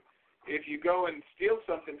if you go and steal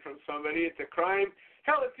something from somebody. It's a crime.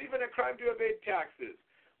 Hell, it's even a crime to evade taxes.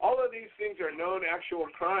 All of these things are known actual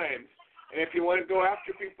crimes. And if you want to go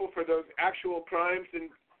after people for those actual crimes, then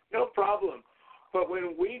no problem. But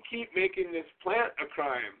when we keep making this plant a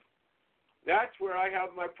crime, that's where I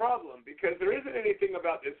have my problem, because there isn't anything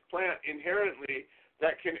about this plant inherently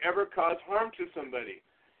that can ever cause harm to somebody.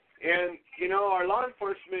 And, our law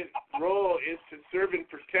enforcement role is to serve and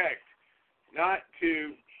protect, not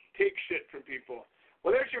to take shit from people.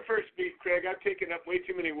 Well, there's your first beat, Craig. I've taken up way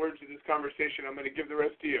too many words in this conversation. I'm going to give the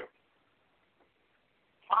rest to you.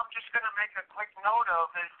 I'm just going to make a quick note of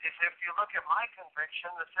it. If you look at my conviction,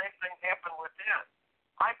 the same thing happened with it.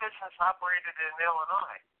 My business operated in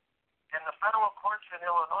Illinois, and the federal courts in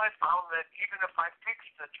Illinois found that even if I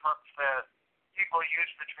fixed the people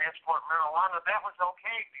used to transport marijuana, that was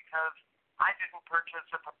okay because I didn't purchase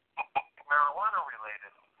it marijuana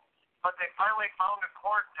related. But they finally found a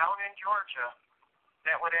court down in Georgia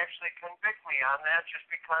that would actually convict me on that just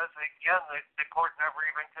because, again, the court never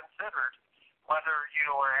even considered whether you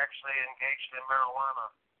were actually engaged in marijuana.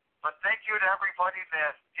 But thank you to everybody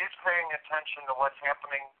that is paying attention to what's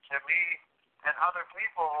happening to me and other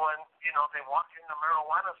people when, they walk into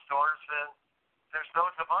marijuana stores and there's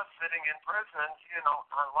those of us sitting in prison,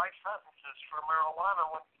 on life sentences for marijuana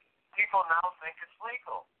when people now think it's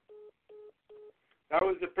legal. That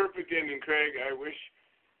was the perfect ending, Craig. I wish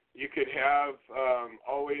you could have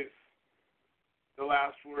always the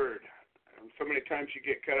last word. So many times you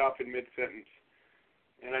get cut off in mid-sentence.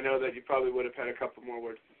 And I know that you probably would have had a couple more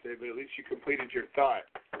words to say, but at least you completed your thought.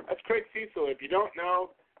 That's Craig Cecil. If you don't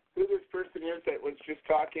know who this person is that was just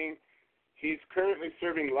talking, he's currently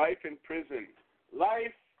serving life in prison.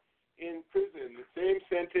 Life in prison. The same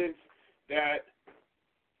sentence that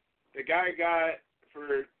the guy got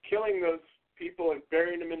for killing those people and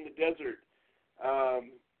burying them in the desert.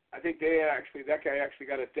 I think that guy actually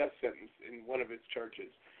got a death sentence in one of his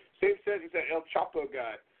charges. Same sentence that El Chapo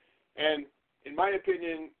got. And in my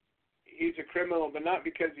opinion, he's a criminal, but not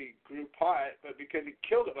because he grew pot, but because he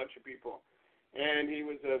killed a bunch of people. And he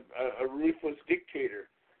was a ruthless dictator.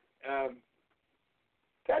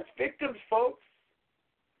 That's victims, folks.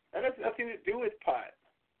 That has nothing to do with pot.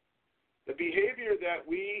 The behavior that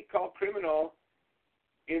we call criminal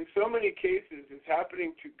in so many cases is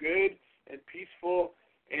happening to good and peaceful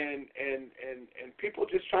and people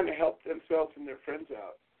just trying to help themselves and their friends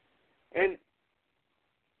out. And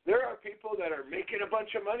there are people that are making a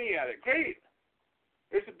bunch of money at it. Great.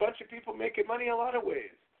 There's a bunch of people making money a lot of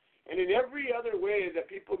ways. And in every other way that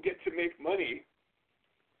people get to make money,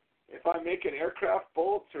 if I'm making aircraft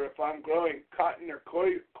bolts or if I'm growing cotton or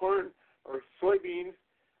corn or soybeans,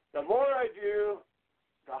 the more I do,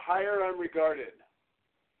 the higher I'm regarded.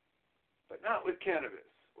 But not with cannabis.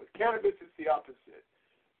 With cannabis, it's the opposite.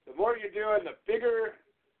 The more you're doing, the bigger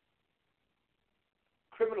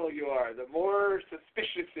criminal you are, the more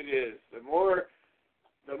suspicious it is, the more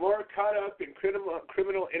caught up in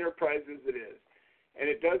criminal enterprises it is. And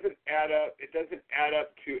it doesn't add up. It doesn't add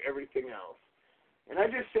up to everything else. And I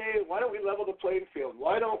just say, why don't we level the playing field?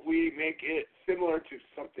 Why don't we make it similar to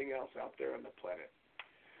something else out there on the planet?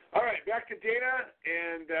 All right, back to Dana.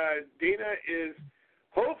 And Dana is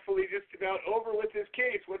hopefully just about over with his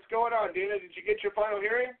case. What's going on, Dana? Did you get your final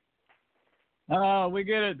hearing? We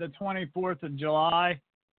get it the 24th of July.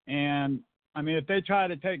 And, I mean, if they try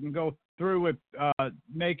to take and go through with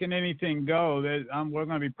making anything go, we're going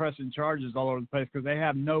to be pressing charges all over the place because they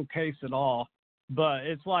have no case at all. But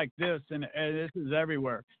it's like this, and this is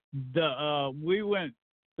everywhere. When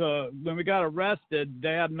we got arrested,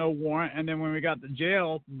 they had no warrant, and then when we got to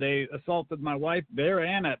jail, they assaulted my wife there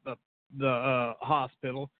and at the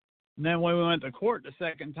hospital. And then when we went to court the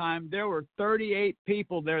second time, there were 38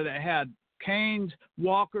 people there that had canes,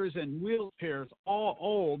 walkers, and wheelchairs, all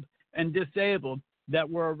old and disabled, that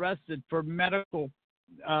were arrested for medical.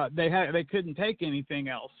 They couldn't take anything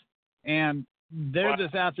else, and they're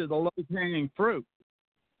just after the low-hanging fruit.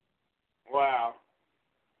 Wow.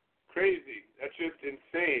 Crazy. That's just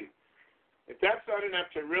insane. If that's not enough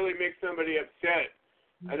to really make somebody upset,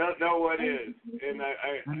 I don't know what is. And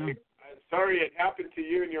I'm sorry it happened to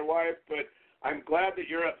you and your wife, but I'm glad that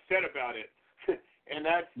you're upset about it. And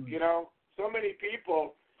that's, so many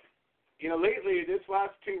people, lately, this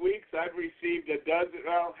last 2 weeks, I've received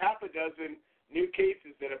half a dozen new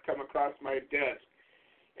cases that have come across my desk.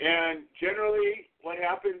 And generally, what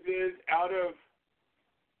happens is out of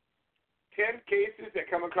 10 cases that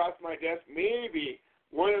come across my desk, maybe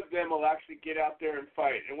one of them will actually get out there and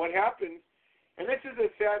fight. And what happens, and this is a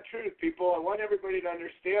sad truth, people, I want everybody to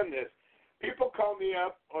understand this. People call me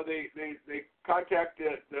up or they contact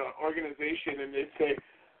the organization and they say,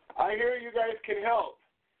 I hear you guys can help.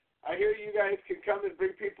 I hear you guys can come and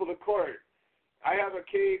bring people to court. I have a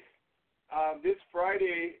case this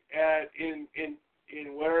Friday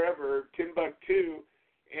in wherever, Timbuktu,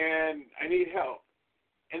 and I need help.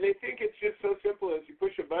 And they think it's just so simple as you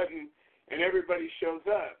push a button and everybody shows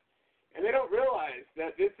up. And they don't realize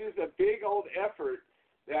that this is a big old effort,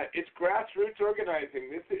 that it's grassroots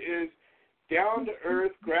organizing. This is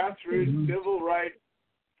down-to-earth, grassroots, civil rights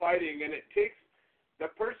fighting, and it takes the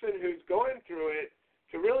person who's going through it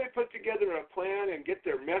to really put together a plan and get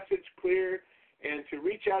their message clear and to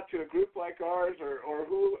reach out to a group like ours or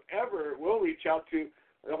whoever will reach out to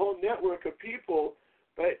the whole network of people.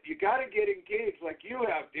 But you got to get engaged like you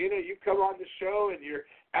have, Dana. You come on the show and you're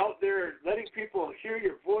out there letting people hear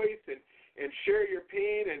your voice and share your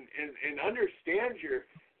pain and understand your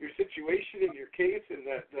situation and your case and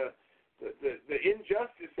the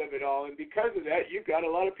injustice of it all. And because of that, you've got a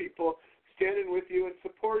lot of people standing with you and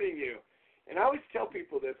supporting you. And I always tell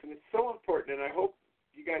people this, and it's so important, and I hope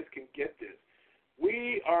you guys can get this.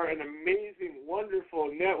 We are an amazing, wonderful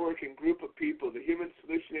network and group of people, the Human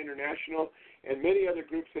Solution International and many other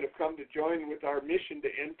groups that have come to join with our mission to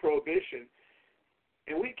end prohibition.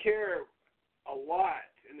 And we care a lot,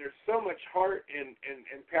 and there's so much heart and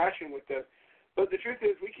passion with us. But the truth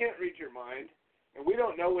is we can't read your mind, and we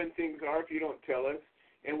don't know when things are if you don't tell us.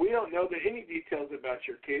 And we don't know any details about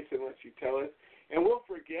your case unless you tell us. And we'll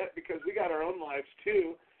forget because we got our own lives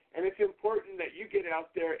too. And it's important that you get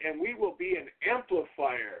out there, and we will be an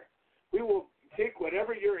amplifier. We will take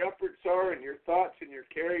whatever your efforts are and your thoughts and your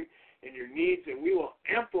caring and your needs, and we will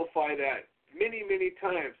amplify that many, many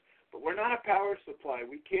times. But we're not a power supply.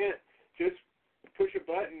 We can't just push a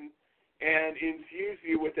button and infuse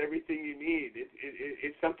you with everything you need.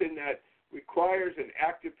 It's something that requires an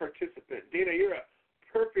active participant. Dana, you're a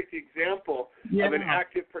perfect example of an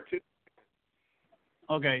active participant.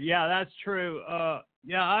 Okay, yeah, that's true.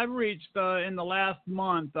 I've reached, in the last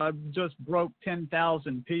month, I've just broke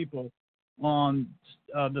 10,000 people on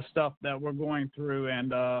the stuff that we're going through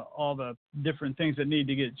and all the different things that need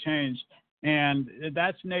to get changed. And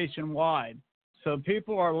that's nationwide. So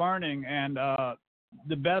people are learning, and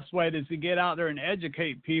the best way is to get out there and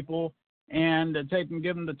educate people and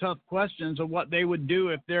give them the tough questions of what they would do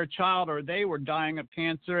if their child or they were dying of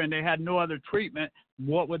cancer and they had no other treatment.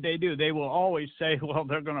 What would they do? They will always say, well,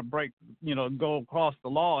 they're going to go across the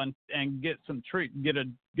law and get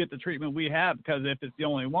get the treatment we have because if it's the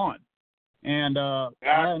only one. And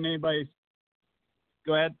anybody,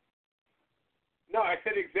 go ahead. No, I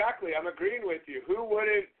said exactly. I'm agreeing with you. Who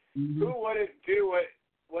wouldn't do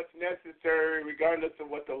what's necessary regardless of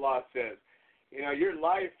what the law says? You know, your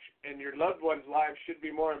life and your loved one's life should be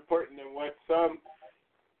more important than what some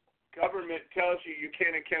government tells you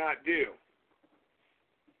can and cannot do.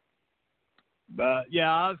 But yeah,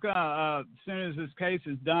 I was gonna as soon as this case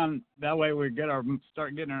is done, that way we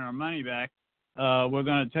start getting our money back. We're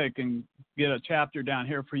gonna take and get a chapter down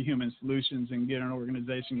here for Human Solutions and get an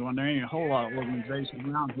organization going. There ain't a whole lot of organizations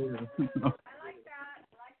around here.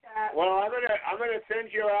 Well, I'm gonna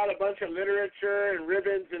send you out a bunch of literature and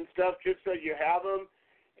ribbons and stuff just so you have them,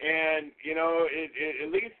 and at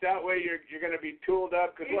least that way you're gonna be tooled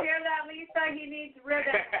up. You hear that, Lisa? He needs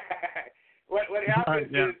ribbons. What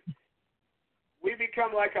happens is we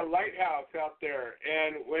become like a lighthouse out there,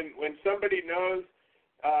 and when somebody knows,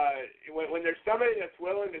 when there's somebody that's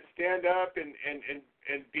willing to stand up and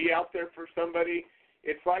be out there for somebody.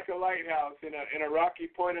 It's like a lighthouse in a rocky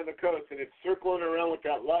point on the coast, and it's circling around with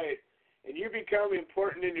that light. And you become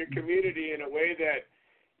important in your community in a way that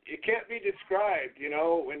it can't be described.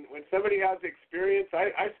 When somebody has experience,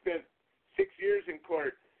 I spent 6 years in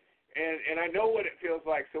court, and I know what it feels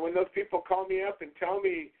like. So when those people call me up and tell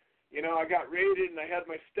me, I got raided and I had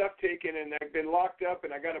my stuff taken and I've been locked up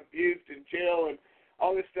and I got abused in jail and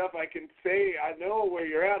all this stuff, I can say, I know where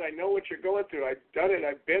you're at. I know what you're going through. I've done it.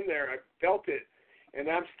 I've been there. I've felt it. And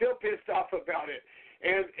I'm still pissed off about it.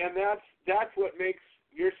 And that's what makes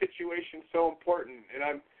your situation so important. And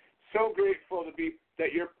I'm so grateful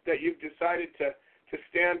that you've decided to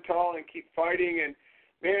stand tall and keep fighting. And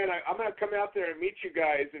man, I'm going to come out there and meet you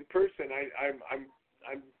guys in person.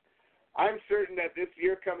 I'm certain that this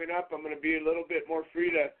year coming up, I'm going to be a little bit more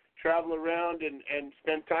free to travel around and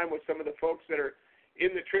spend time with some of the folks that are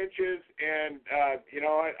in the trenches. And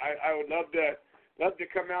I would love to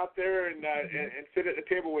come out there and sit at the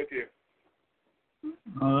table with you.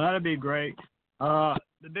 Oh, that'd be great.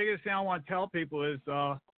 The biggest thing I want to tell people is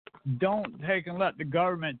don't take and let the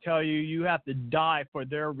government tell you have to die for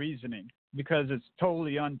their reasoning because it's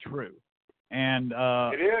totally untrue. And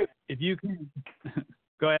it is. If you can,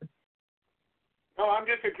 go ahead. No, I'm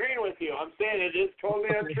just agreeing with you. I'm saying it is totally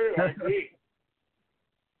untrue. I agree.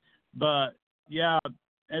 But yeah,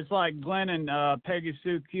 it's like Glenn and Peggy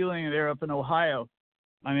Sue Keeling. They're up in Ohio.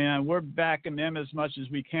 I mean, we're backing them as much as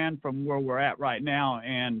we can from where we're at right now.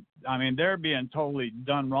 And, I mean, they're being totally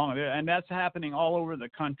done wrong. And that's happening all over the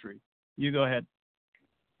country. You go ahead.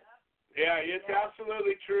 Yeah, it's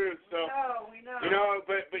absolutely true. So, we know.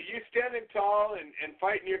 But you standing tall and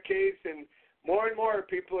fighting your case, and more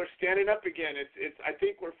people are standing up again. I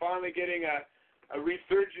think we're finally getting a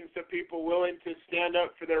resurgence of people willing to stand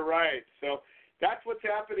up for their rights. So that's what's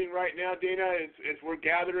happening right now, Dana, is we're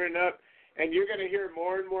gathering up. And you're going to hear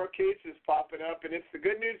more and more cases popping up, and it's the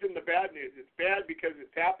good news and the bad news. It's bad because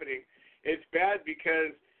it's happening. It's bad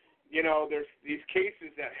because there's these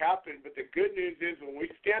cases that happen, but the good news is when we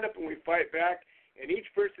stand up and we fight back, and each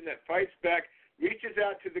person that fights back reaches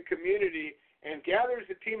out to the community and gathers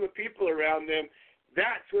a team of people around them,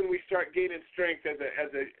 that's when we start gaining strength as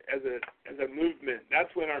a movement.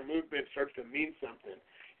 That's when our movement starts to mean something.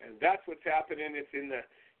 And that's what's happening. It's in the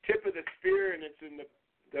tip of the spear, and it's in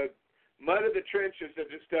the mud of the trenches that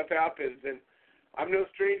this stuff happens. And I'm no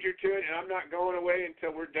stranger to it, and I'm not going away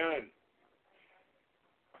until we're done.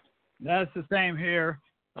 That's the same here.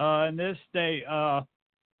 In this state,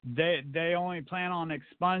 they only plan on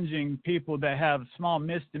expunging people that have small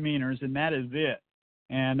misdemeanors, and that is it.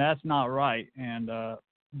 And that's not right. And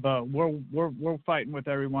but we're fighting with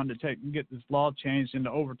everyone to get this law changed and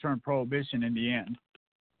to overturn prohibition in the end.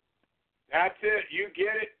 That's it. You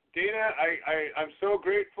get it, Dana. I'm so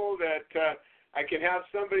grateful that I can have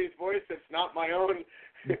somebody's voice that's not my own,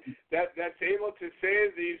 that's able to say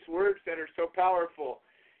these words that are so powerful.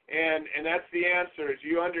 And that's the answer, is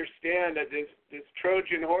you understand that this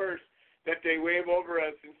Trojan horse that they wave over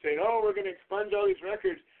us and say, oh, we're going to expunge all these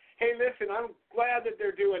records. Hey, listen, I'm glad that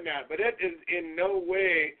they're doing that, but it is in no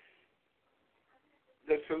way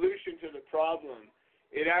the solution to the problem.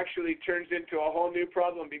 It actually turns into a whole new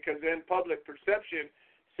problem, because then public perception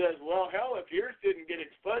says, well, hell, if yours didn't get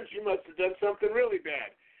expunged, you must have done something really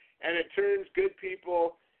bad. And it turns good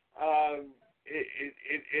people,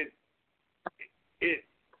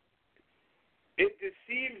 it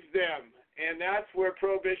deceives them, and that's where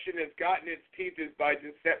prohibition has gotten its teeth, is by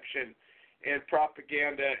deception and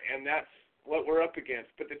propaganda, and that's what we're up against.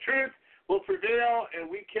 But the truth will prevail, and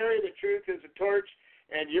we carry the truth as a torch,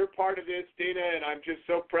 and you're part of this, Dana, and I'm just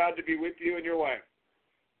so proud to be with you and your wife.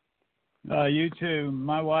 You too.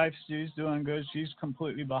 My wife, she's doing good. She's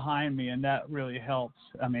completely behind me, and that really helps.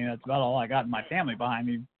 I mean, that's about all I got in my family behind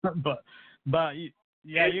me. but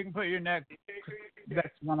yeah, you can put your next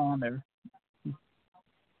one on there.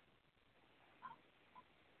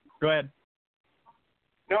 Go ahead.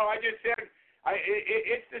 No, I just said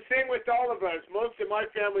it's the same with all of us. Most of my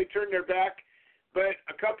family turned their back, but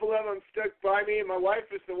a couple of them stuck by me, and my wife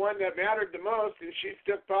is the one that mattered the most, and she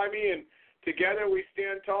stuck by me, and together we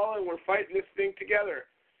stand tall, and we're fighting this thing together.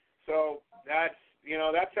 So that's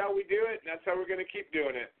how we do it, and that's how we're going to keep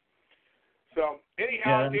doing it. So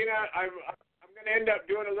anyhow, yeah. Dina, I'm going to end up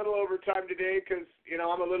doing a little overtime today because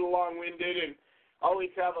I'm a little long-winded and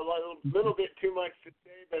always have a little bit too much to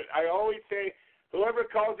say. But I always say, whoever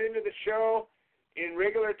calls into the show in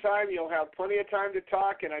regular time, you'll have plenty of time to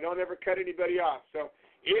talk, and I don't ever cut anybody off. So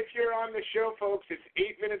if you're on the show, folks, it's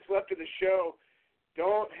 8 minutes left of the show.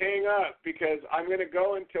 Don't hang up, because I'm going to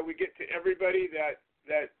go until we get to everybody that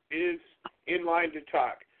is in line to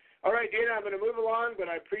talk. All right, Dana, I'm going to move along, but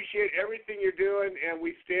I appreciate everything you're doing, and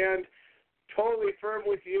we stand totally firm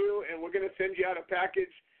with you, and we're going to send you out a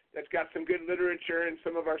package that's got some good literature and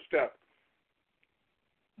some of our stuff.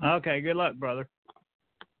 Okay, good luck, brother.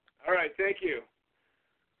 All right, thank you.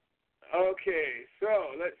 Okay,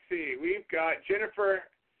 so let's see. We've got Jennifer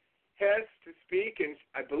Hess to speak, and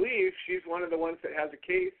I believe she's one of the ones that has a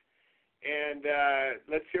case. And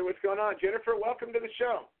let's hear what's going on. Jennifer, welcome to the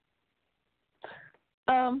show.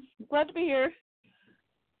 Glad to be here.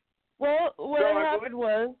 Well, what happened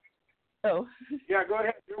was... Oh. Yeah, go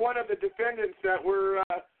ahead. You're one of the defendants that were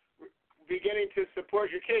beginning to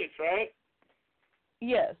support your case, right?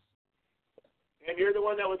 Yes. And you're the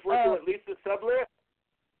one that was working with Lisa Sublet?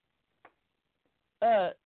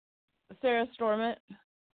 Sarah Stormont.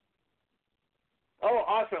 Oh,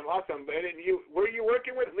 awesome. And were you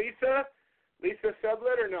working with Lisa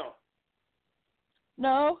Sublet, or no?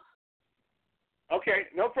 No. Okay,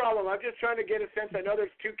 no problem. I'm just trying to get a sense. I know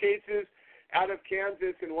there's two cases out of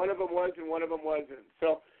Kansas, and one of them was and one of them wasn't.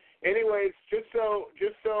 So, anyways, just so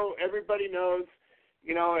everybody knows,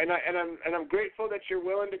 and I'm grateful that you're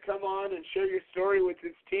willing to come on and share your story with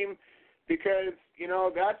this team, because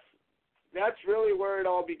that's really where it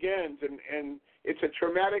all begins, and it's a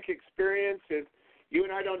traumatic experience. You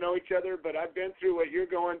and I don't know each other, but I've been through what you're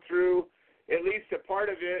going through, at least a part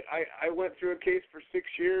of it. I went through a case for 6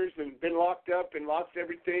 years and been locked up and lost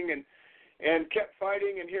everything and kept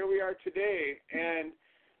fighting, and here we are today. And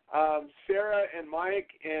Sarah and Mike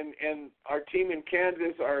and our team in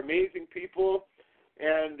Kansas are amazing people,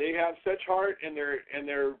 and they have such heart, and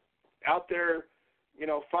they're out there,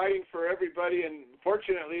 fighting for everybody. And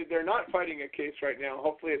fortunately, they're not fighting a case right now.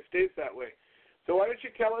 Hopefully it stays that way. So why don't you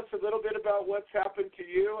tell us a little bit about what's happened to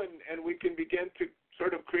you, and we can begin to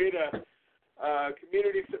sort of create a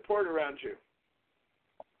community support around you.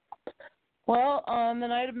 Well, on the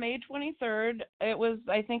night of May 23rd, it was,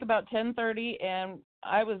 I think, about 10:30, and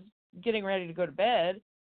I was getting ready to go to bed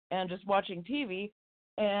and just watching TV,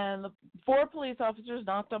 and the 4 police officers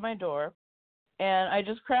knocked on my door, and I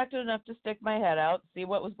just cracked it enough to stick my head out, see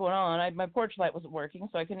what was going on. My porch light wasn't working,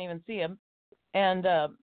 so I couldn't even see them. And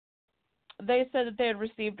they said that they had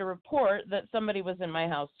received a report that somebody was in my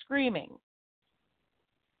house screaming.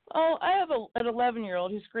 Oh, I have an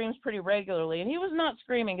 11-year-old who screams pretty regularly, and he was not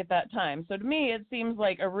screaming at that time. So to me, it seems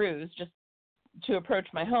like a ruse just to approach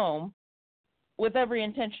my home with every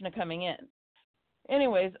intention of coming in.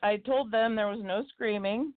 Anyways, I told them there was no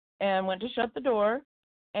screaming and went to shut the door,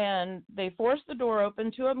 and they forced the door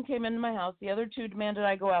open. 2 of them came into my house. The other 2 demanded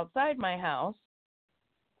I go outside my house.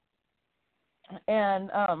 And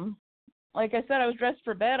like I said, I was dressed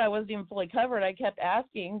for bed. I wasn't even fully covered. I kept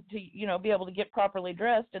asking to, be able to get properly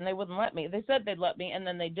dressed, and they wouldn't let me. They said they'd let me, and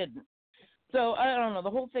then they didn't. So I don't know. The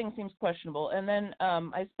whole thing seems questionable. And then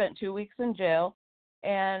I spent 2 weeks in jail,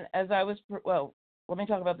 and let me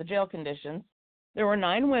talk about the jail conditions. There were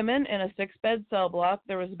 9 women in a 6-bed cell block.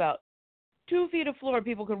 There was about 2 feet of floor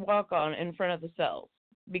people could walk on in front of the cells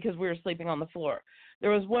because we were sleeping on the floor.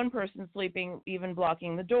 There was 1 person sleeping, even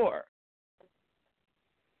blocking the door.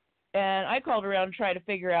 And I called around to try to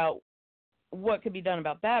figure out what could be done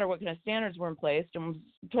about that or what kind of standards were in place, and was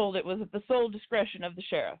told it was at the sole discretion of the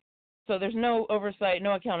sheriff. So there's no oversight,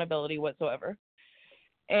 no accountability whatsoever.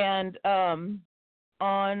 And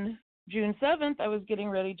on June 7th, I was getting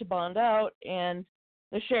ready to bond out, and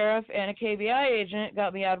the sheriff and a KBI agent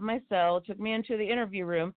got me out of my cell, took me into the interview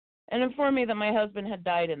room, and informed me that my husband had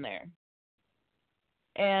died in there.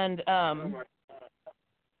 And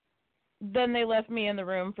then they left me in the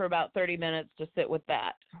room for about 30 minutes to sit with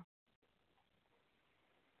that.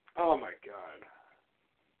 Oh, my God.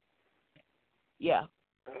 Yeah.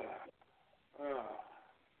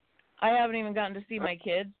 I haven't even gotten to see my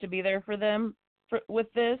kids, to be there for them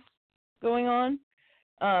with this going on.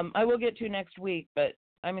 I will get to next week, but,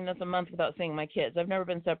 that's a month without seeing my kids. I've never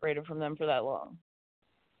been separated from them for that long.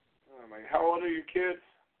 Oh, my. How old are your kids?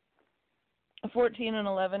 14 and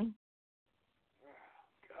 11.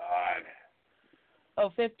 God. Oh,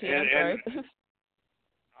 15. I'm sorry.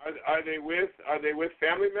 Are they with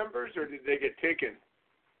family members, or did they get taken?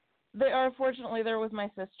 They are. Fortunately, they're with my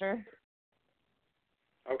sister.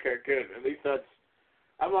 Okay, good. At least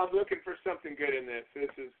I'm looking for something good in this.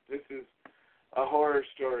 This is a horror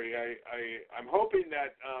story. I'm hoping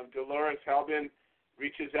that Dolores Halbin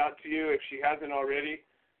reaches out to you if she hasn't already.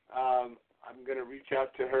 I'm going to reach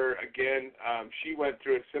out to her again. She went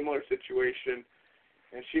through a similar situation,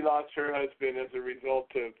 and she lost her husband as a result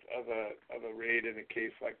of a raid in a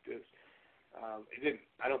case like this.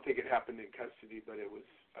 I don't think it happened in custody, but it was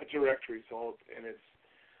a direct result, and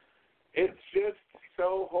it's just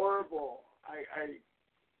so horrible.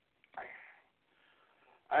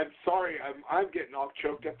 I'm sorry. I'm getting all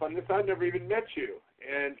choked up on this. I've never even met you,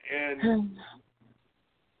 and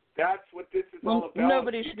that's what this is all about.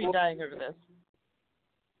 Nobody should be dying over this.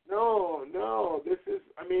 No. This is.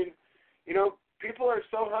 People are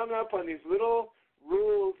so hung up on these little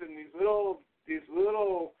rules and these little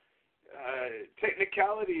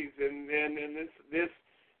technicalities and this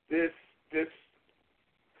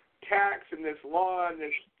tax and this law and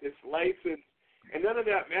this license, and none of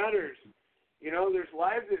that matters. There's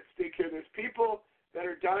lives at stake here. There's people that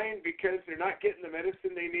are dying because they're not getting the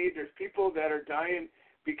medicine they need. There's people that are dying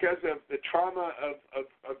because of the trauma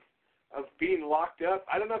of being locked up.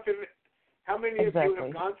 I don't know how many of you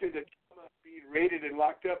have gone through the trauma of being raided and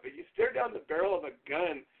locked up, but you stare down the barrel of a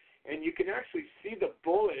gun and you can actually see the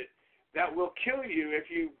bullet that will kill you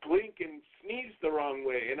if you blink and sneeze the wrong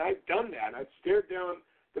way. And I've done that. I've stared down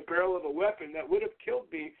the barrel of a weapon that would have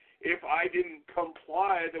killed me if I didn't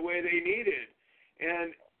comply the way they needed.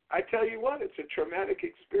 And I tell you what, it's a traumatic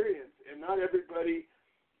experience, and not everybody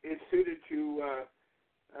is suited to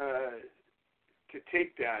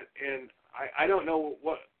take that. And I don't know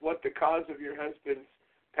what the cause of your husband's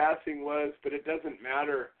passing was, but it doesn't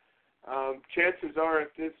matter. Chances are,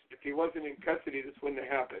 if he wasn't in custody, this wouldn't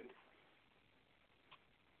have happened.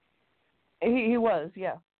 He was,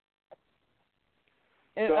 yeah.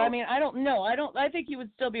 So, I don't know. I think he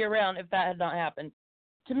would still be around if that had not happened.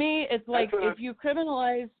 To me, it's like if you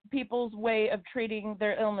criminalize people's way of treating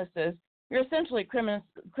their illnesses, you're essentially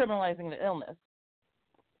criminalizing the illness.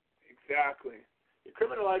 Exactly. You're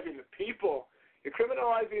criminalizing the people. You're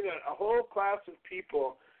criminalizing a whole class of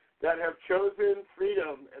people that have chosen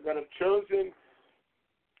freedom and that have chosen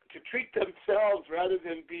to treat themselves rather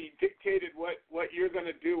than be dictated what you're going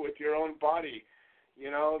to do with your own body.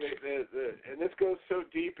 And this goes so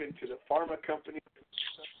deep into the pharma companies.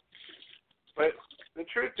 But the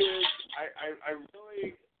truth is, I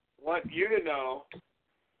really want you to know,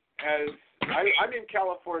 as I'm in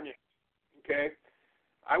California, okay?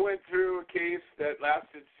 I went through a case that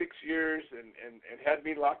lasted 6 years and had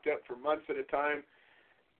me locked up for months at a time,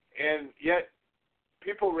 and yet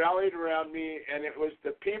people rallied around me, and it was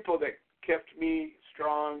the people that kept me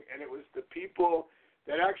strong, and it was the people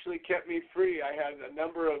that actually kept me free. I had a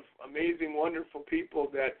number of amazing, wonderful people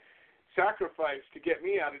that sacrificed to get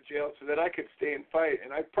me out of jail so that I could stay and fight.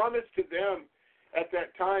 And I promised to them at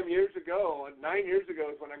that time years ago, 9 years ago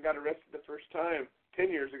is when I got arrested the first time, 10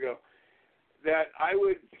 years ago, that I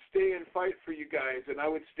would stay and fight for you guys, and I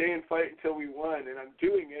would stay and fight until we won, and I'm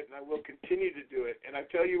doing it, and I will continue to do it. And I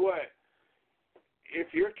tell you what,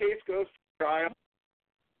 if your case goes to trial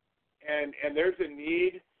and there's a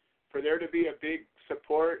need for there to be a big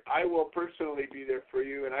support, I will personally be there for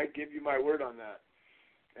you, and I give you my word on that.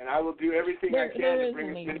 And I will do everything I can to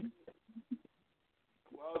bring it in.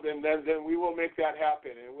 Well, then we will make that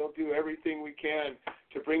happen, and we'll do everything we can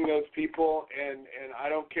to bring those people, and I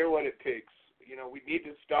don't care what it takes. You know, we need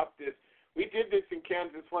to stop this. We did this in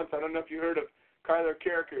Kansas once. I don't know if you heard of Kyler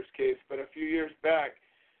Carricker's case, but a few years back,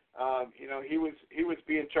 you know, he was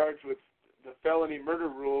being charged with the felony murder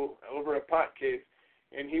rule over a pot case,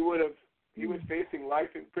 and he was facing life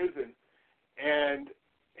in prison, and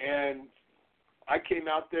I came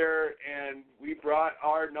out there and we brought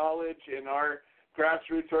our knowledge and our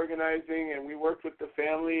grassroots organizing, and we worked with the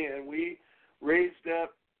family, and we raised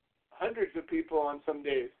up hundreds of people on some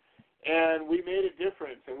days, and we made a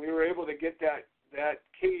difference, and we were able to get that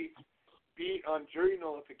case beat on jury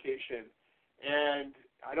nullification. And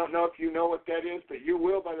I don't know if you know what that is, but you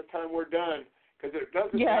will by the time we're done, because it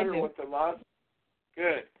doesn't matter what the law.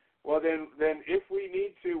 Good. Well, then if we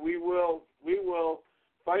need to, we will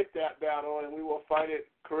fight that battle, and we will fight it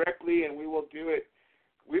correctly, and we will do it.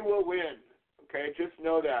 We will win. Okay, just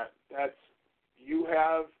know that. You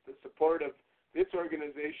have the support of this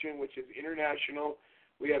organization, which is international.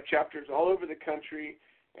 We have chapters all over the country,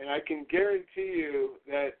 and I can guarantee you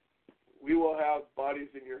that we will have bodies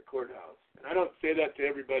in your courthouse. And I don't say that to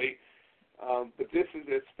everybody, but this is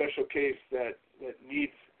a special case that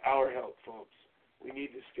needs our help, folks. We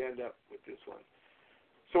need to stand up with this one.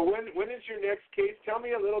 So when is your next case? Tell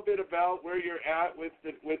me a little bit about where you're at with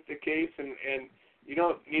the case, and you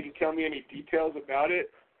don't need to tell me any details about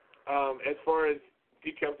it, as far as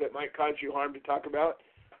details that might cause you harm to talk about.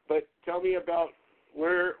 But tell me about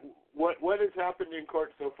what has happened in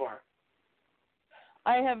court so far.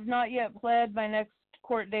 I have not yet pled. My next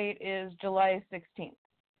court date is July 16th.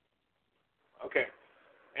 Okay.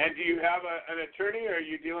 And do you have an attorney, or are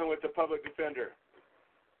you dealing with the public defender?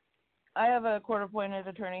 I have a court-appointed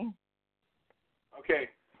attorney. Okay.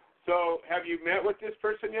 So have you met with this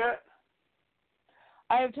person yet?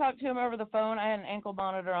 I have talked to him over the phone. I had an ankle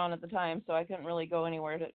monitor on at the time, so I couldn't really go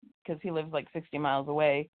anywhere because he lives like 60 miles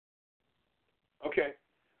away. Okay.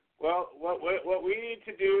 Well, what we need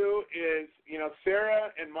to do is, you know, Sarah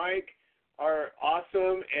and Mike are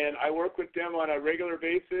awesome, and I work with them on a regular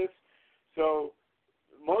basis. So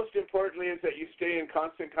most importantly is that you stay in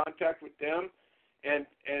constant contact with them and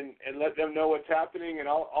let them know what's happening, and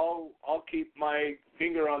I'll keep my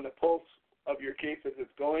finger on the pulse of your case as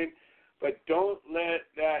it's going. But don't let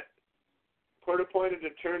that court-appointed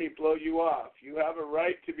attorney blow you off. You have a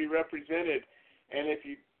right to be represented, and if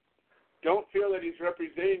you don't feel that he's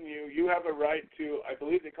representing you, you have a right to, I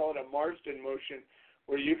believe they call it a Marsden motion,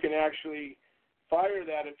 where you can actually fire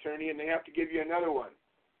that attorney and they have to give you another one.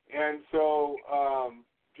 And so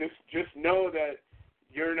just know that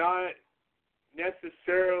you're not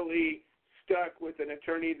necessarily stuck with an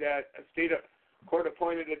attorney a state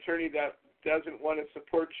court-appointed attorney that doesn't want to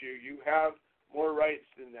support you. You have more rights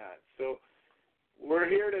than that. So we're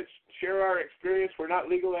here to share our experience. We're not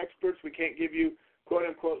legal experts. We can't give you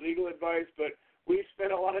quote-unquote legal advice, but we've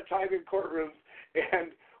spent a lot of time in courtrooms,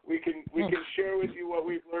 and we can share with you what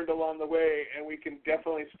we've learned along the way, and we can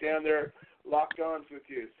definitely stand there locked arms with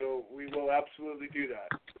you. So we will absolutely do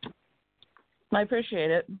that. I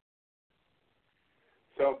appreciate it.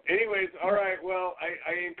 So anyways, all right, well,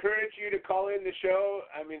 I encourage you to call in the show.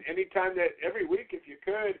 I mean, anytime every week if you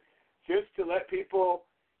could, just to let people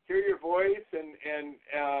hear your voice and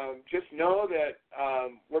just know that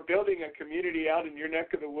we're building a community out in your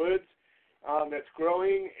neck of the woods that's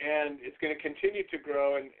growing, and it's going to continue to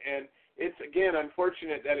grow. And it's, again,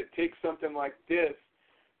 unfortunate that it takes something like this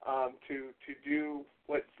to do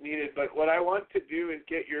what's needed. But what I want to do is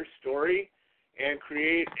get your story and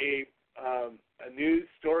create a news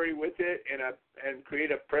story with it and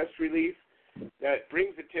create a press release that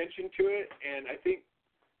brings attention to it. And I think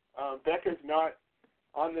Becca's not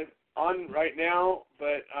on right now,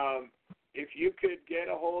 but if you could get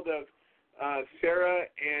a hold of Sarah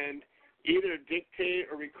and either dictate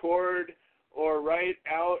or record or write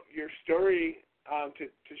out your story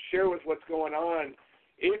to share with what's going on,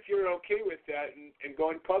 if you're okay with that and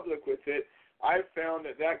going public with it, I've found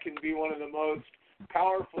that can be one of the most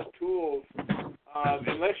powerful tools.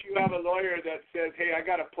 Unless you have a lawyer that says, hey, I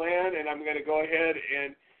got a plan and I'm going to go ahead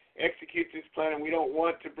and execute this plan, and we don't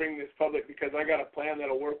want to bring this public because I got a plan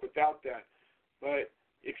that'll work without that. But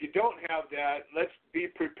if you don't have that, let's be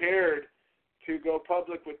prepared to go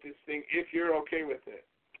public with this thing if you're okay with it.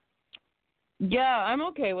 Yeah, I'm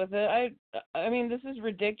okay with it. I mean, this is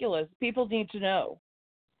ridiculous. People need to know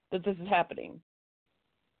that this is happening.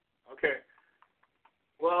 Okay.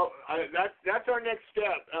 Well, that's our next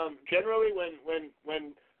step. Generally,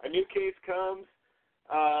 when a new case comes,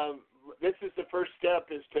 this is the first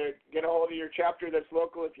step, is to get a hold of your chapter that's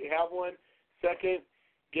local if you have one. Second,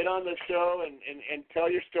 get on the show and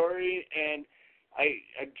tell your story. And I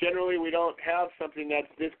generally, we don't have something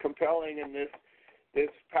that's this compelling and this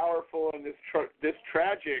powerful and this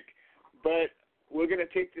tragic, but we're going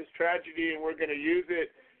to take this tragedy and we're going to use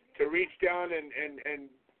it to reach down and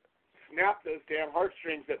snap those damn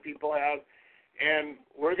heartstrings that people have, and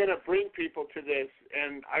we're going to bring people to this,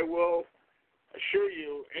 and I will assure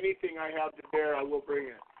you, anything I have to bear, I will bring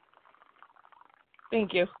it.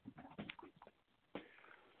 Thank you.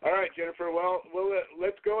 All right, Jennifer. Well,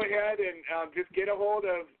 let's go ahead and just get a hold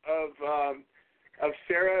of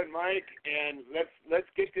Sarah and Mike, and let's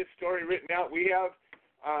get this story written out. We have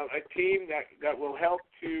a team that will help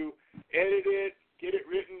to edit it, get it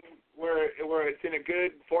written where it's in a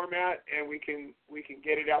good format, and we can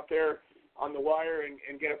get it out there on the wire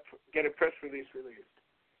and get a press release released.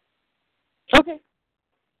 Okay.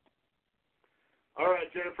 All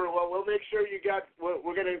right, Jennifer. Well, we'll make sure you got.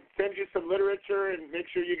 We're going to send you some literature and make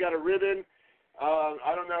sure you got a ribbon.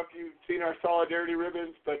 I don't know if you've seen our solidarity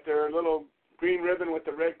ribbons, but they're a little green ribbon with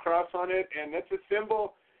the red cross on it, and that's a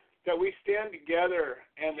symbol that we stand together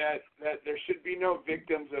and that there should be no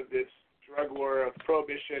victims of this drug war of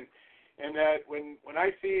prohibition, and that when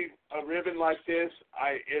I see a ribbon like this,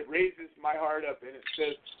 it raises my heart up and it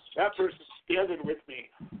says that person's standing with me.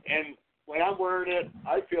 And when I'm wearing it,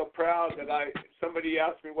 I feel proud that somebody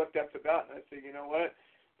asked me what that's about, and I say, you know what,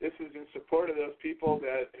 this is in support of those people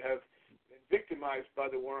that have been victimized by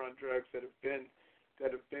the war on drugs, that have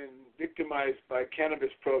been victimized by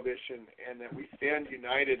cannabis prohibition, and that we stand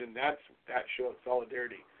united, and that show of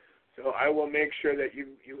solidarity. So I will make sure that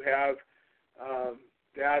you have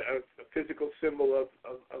that a physical symbol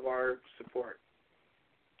of our support.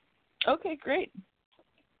 Okay, great.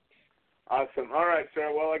 Awesome. All right,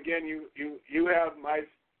 Sarah. Well, again, you have my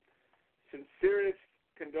sincerest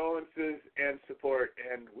condolences and support,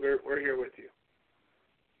 and we're here with you.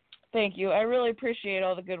 Thank you. I really appreciate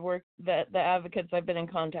all the good work that the advocates I've been in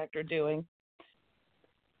contact are doing.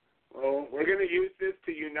 Well, we're going to use this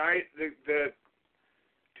to unite the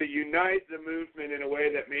movement in a way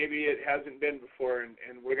that maybe it hasn't been before, and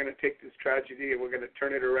we're going to take this tragedy and we're going to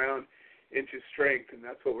turn it around into strength, and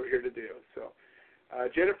that's what we're here to do. So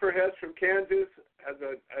Jennifer Hess from Kansas has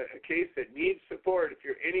a case that needs support. If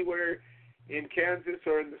you're anywhere in Kansas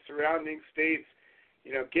or in the surrounding states,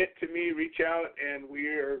 get to me, reach out, and we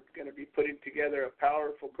are going to be putting together a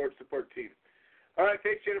powerful court support team. All right,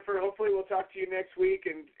 thanks, Jennifer. Hopefully we'll talk to you next week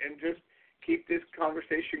and just keep this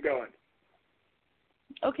conversation going.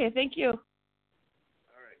 Okay, thank you.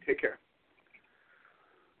 All right, take care.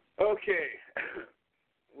 Okay,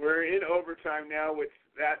 we're in overtime now, which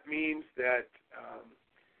that means that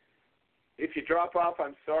if you drop off,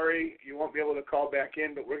 I'm sorry, you won't be able to call back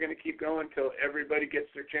in, but we're going to keep going until everybody gets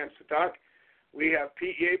their chance to talk. We have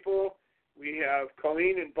Pete Yapel, we have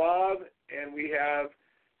Colleen and Bob, and we have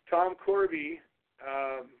Tom Corby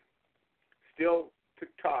still to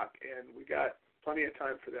talk, and we got plenty of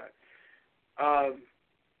time for that.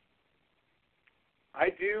 I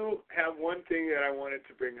do have one thing that I wanted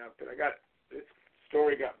to bring up, and this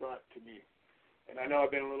story got brought to me. And I know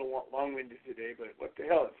I've been a little long-winded today, but what the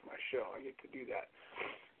hell, it's my show. I get to do that.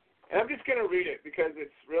 And I'm just going to read it because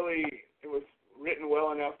it was written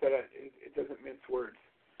well enough that it doesn't mince words.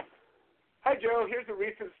 Hi, Joe. Here's a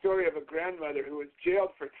recent story of a grandmother who was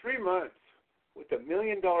jailed for 3 months with $1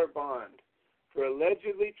 million bond for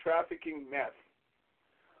allegedly trafficking meth.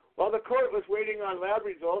 While the court was waiting on lab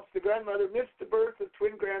results, the grandmother missed the birth of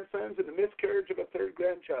twin grandsons and the miscarriage of a third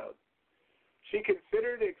grandchild. She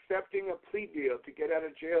considered accepting a plea deal to get out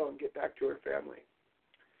of jail and get back to her family.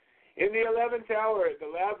 In the 11th hour, the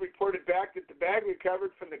lab reported back that the bag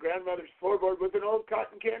recovered from the grandmother's floorboard was an old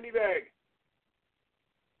cotton candy bag.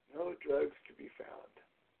 No drugs to be found.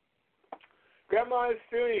 Grandma is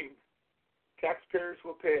suing. Taxpayers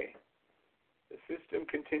will pay. The system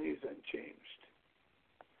continues unchanged.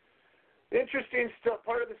 The interesting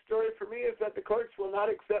part of the story for me is that the courts will not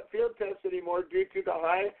accept field tests anymore due to the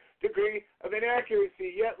high degree of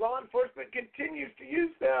inaccuracy, yet law enforcement continues to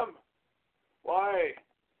use them. Why?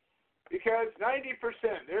 Because 90%,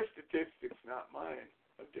 their statistics, not mine,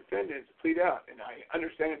 of defendants plead out, and I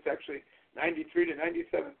understand it's actually 93 to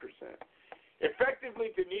 97%,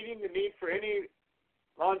 effectively denying the need for any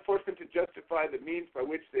law enforcement to justify the means by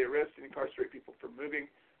which they arrest and incarcerate people for moving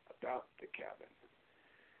about the cabin.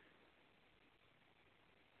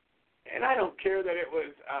 And I don't care that it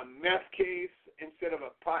was a meth case instead of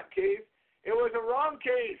a pot case. It was a wrong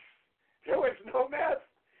case. There was no meth.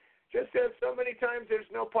 Just as so many times there's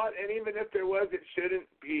no pot, and even if there was, it shouldn't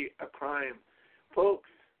be a crime. Folks,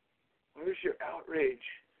 where's your outrage?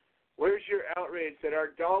 Where's your outrage that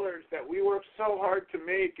our dollars that we work so hard to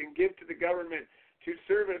make and give to the government to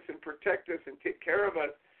serve us and protect us and take care of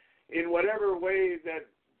us in whatever way that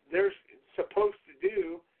they're supposed to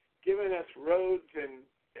do, giving us roads and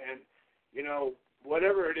you know,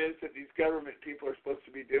 whatever it is that these government people are supposed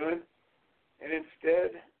to be doing, and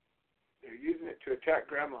instead they're using it to attack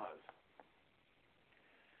grandmas.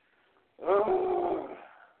 Oh,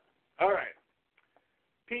 all right.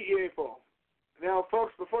 Pete Yapel. Now,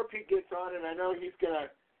 folks, before Pete gets on, and I know he's gonna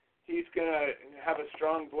have a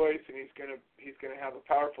strong voice, and he's gonna have a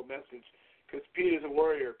powerful message, because Pete is a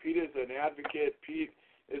warrior. Pete is an advocate. Pete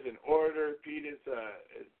is an orator. Pete is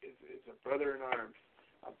a brother in arms.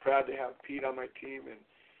 I'm proud to have Pete on my team,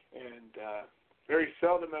 and very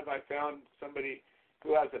seldom have I found somebody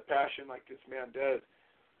who has a passion like this man does.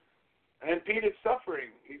 And Pete is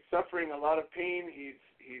suffering. He's suffering a lot of pain.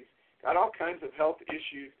 He's got all kinds of health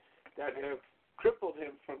issues that have crippled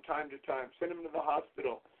him from time to time, sent him to the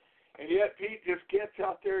hospital. And yet Pete just gets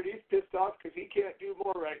out there and he's pissed off because he can't do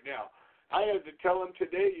more right now. I had to tell him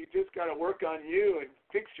today, you just got to work on you and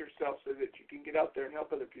fix yourself so that you can get out there and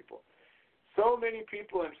help other people. So many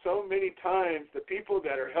people and so many times the people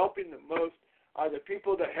that are helping the most are the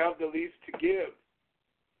people that have the least to give.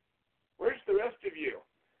 Where's the rest of you?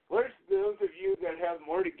 Where's those of you that have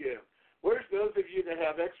more to give? Where's those of you that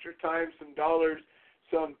have extra time, some dollars,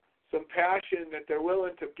 some passion that they're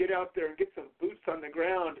willing to get out there and get some boots on the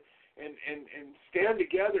ground and stand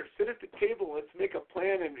together, sit at the table, let's make a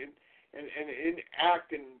plan and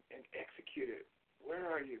act and execute it. Where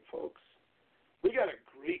are you, folks? We got a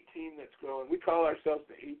great team that's growing. We call ourselves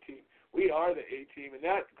the A-Team. We are the A-Team, and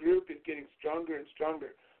that group is getting stronger and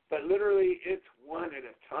stronger. But literally, it's one at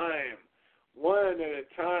a time. One at a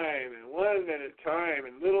time, and one at a time,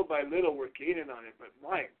 and little by little we're gaining on it. But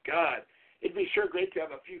my God, it'd be sure great to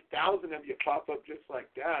have a few thousand of you pop up just like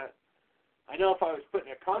that. I know if I was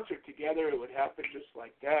putting a concert together, it would happen just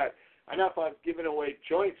like that. I know if I was giving away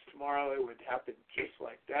joints tomorrow, it would happen just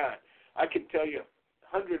like that. I can tell you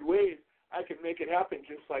 100 ways I can make it happen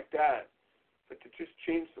just like that. But to just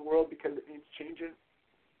change the world because it needs changing,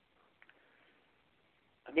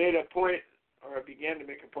 I made a point, or I began to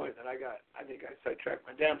make a point that I think I sidetracked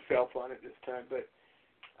my damn self on it this time, but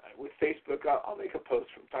with Facebook, I'll make a post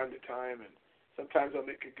from time to time, and sometimes I'll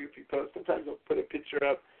make a goofy post. Sometimes I'll put a picture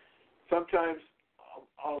up. Sometimes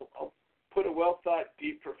I'll put a well-thought,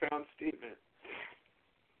 deep, profound statement.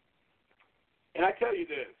 And I tell you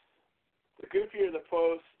this, the goofier the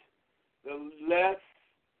post, the less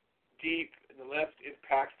deep and the less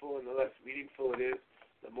impactful and the less meaningful it is,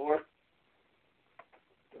 the more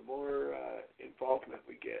involvement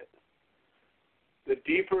we get. The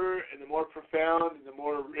deeper and the more profound and the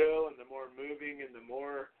more real and the more moving and the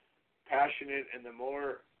more passionate and the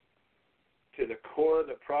more to the core of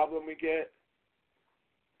the problem we get,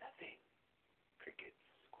 nothing. Crickets,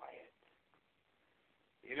 quiet.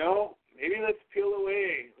 You know, maybe let's peel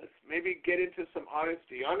away. Let's maybe get into some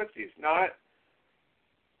honesty. Honesty is not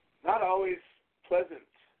always pleasant.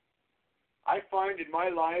 I find in my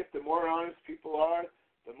life, the more honest people are,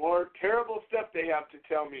 the more terrible stuff they have to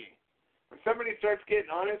tell me. When somebody starts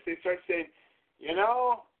getting honest, they start saying, you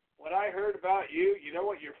know what I heard about you, you know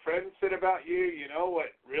what your friend said about you, you know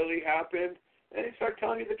what really happened, and they start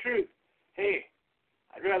telling you the truth. Hey,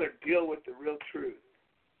 I'd rather deal with the real truth.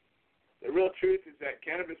 The real truth is that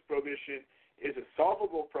cannabis prohibition is a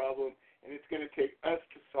solvable problem, and it's going to take us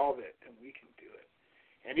to solve it, and we can do it.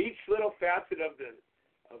 And each little facet of the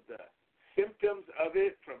symptoms of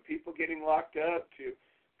it, from people getting locked up to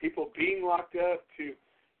people being locked up to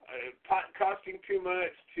pot costing too much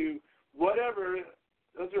to whatever,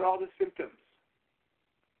 those are all the symptoms.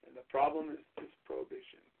 And the problem is just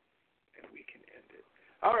prohibition, and we can end it.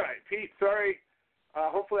 All right, Pete, sorry.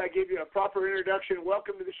 Hopefully I gave you a proper introduction.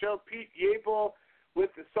 Welcome to the show, Pete Yapel with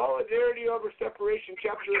the Solidarity Over Separation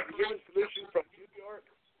chapter of the Human Solution from New York.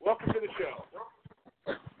 Welcome to the show.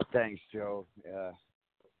 Thanks, Joe.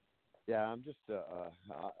 Yeah, I'm just,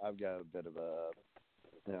 I've got a bit of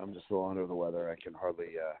I'm just a little under the weather. I can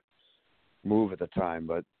hardly move at the time,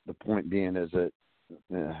 but the point being is that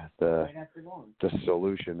the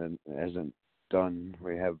solution isn't done.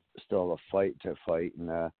 We still a fight to fight,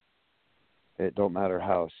 and it don't matter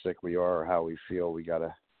how sick we are or how we feel. We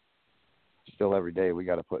gotta still every day we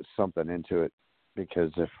gotta put something into it,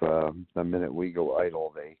 because if the minute we go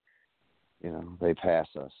idle, they pass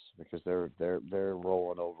us, because they're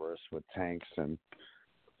rolling over us with tanks and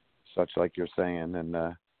such, like you're saying, and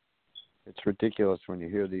it's ridiculous when you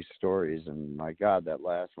hear these stories. And my God, that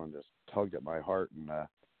last one just tugged at my heart,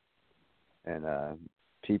 and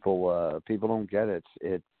people don't get it.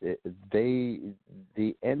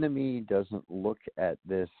 The enemy doesn't look at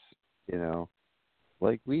this,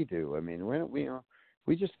 like we do. I mean,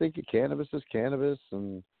 we just think of cannabis as cannabis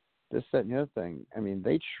and this, that, and the other thing. I mean,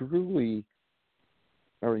 they truly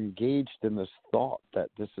are engaged in this thought that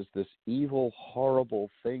this is this evil, horrible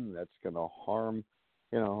thing that's going to harm,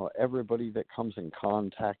 everybody that comes in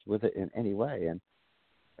contact with it in any way.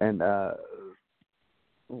 And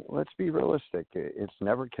let's be realistic. It's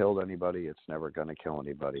never killed anybody. It's never going to kill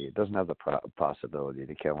anybody. It doesn't have the possibility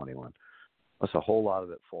to kill anyone. Unless a whole lot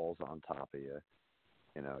of it falls on top of you.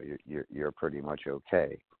 You're pretty much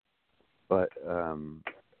okay. But I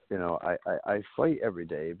fight every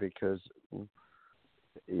day because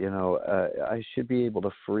I should be able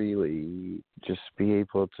to freely just be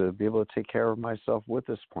able to take care of myself with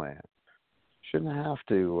this plant. Shouldn't have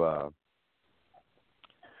to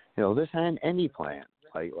this and any plant,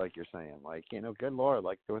 like you're saying, good Lord,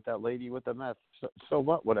 like with that lady with the meth. So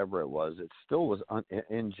what? Whatever it was, it still was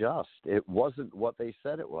unjust. It wasn't what they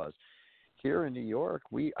said it was. Here in New York,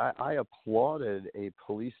 I applauded a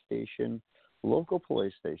police station, local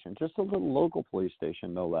police station, just a little local police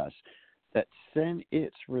station, no less, that sent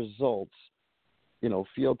its results,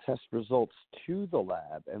 field test results to the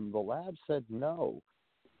lab, and the lab said no,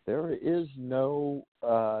 there is no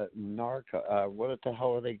what the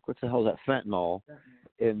hell is that fentanyl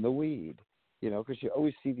in the weed? Because you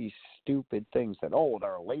always see these stupid things that,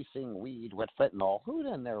 they're lacing weed with fentanyl.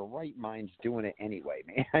 Who in their right mind's doing it anyway,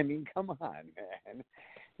 man? I mean, come on, man.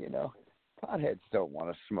 Potheads don't want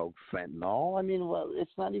to smoke fentanyl. I mean, well,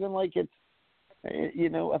 it's not even like it's,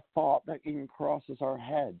 a thought that even crosses our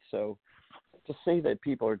head. So to say that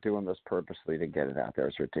people are doing this purposely to get it out there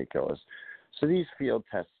is ridiculous. So these field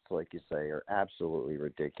tests, like you say, are absolutely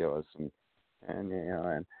ridiculous. And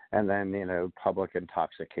then, public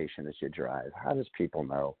intoxication as you drive. How does people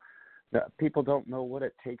know? People don't know what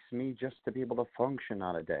it takes me just to be able to function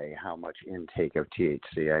on a day, how much intake of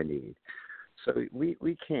THC I need. So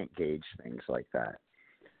we can't gauge things like that.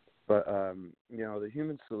 But, the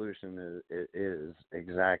human solution is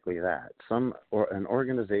exactly that. An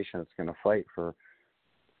organization that's going to fight for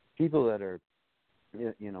people that are,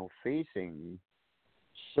 facing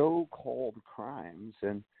so-called crimes.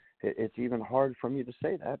 And it's even hard for me to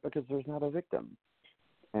say that because there's not a victim.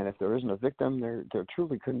 And if there isn't a victim, there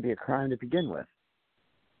truly couldn't be a crime to begin with.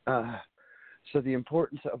 So the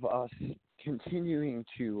importance of us continuing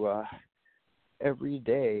to every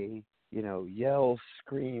day, yell,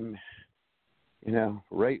 scream,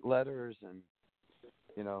 write letters and,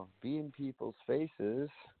 be in people's faces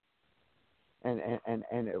and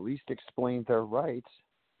at least explain their rights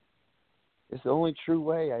is the only true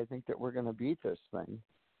way I think that we're going to beat this thing.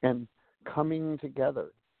 And coming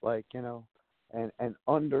together, and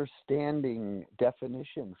understanding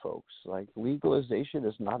definition, folks. Like, legalization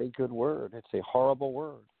is not a good word. It's a horrible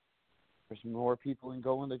word. There's more people in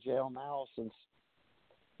going to jail now since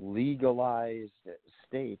legalized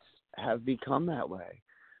states have become that way.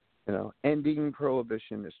 Ending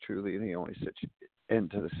prohibition is truly the only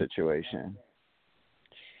end to the situation.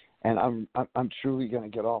 And I'm truly going to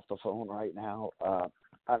get off the phone right now.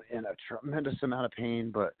 I'm in a tremendous amount of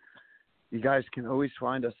pain, but you guys can always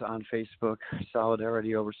find us on Facebook,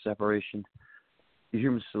 Solidarity Over Separation, The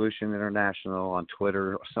Human Solution International, on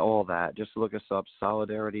Twitter, all that. Just look us up,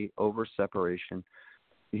 Solidarity Over Separation,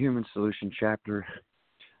 The Human Solution Chapter,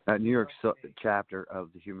 New York chapter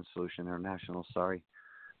of the Human Solution International, sorry.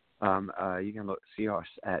 You can see us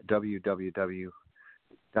at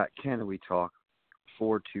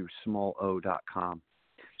www.cannawetalk42small.com.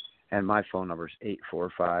 And my phone number is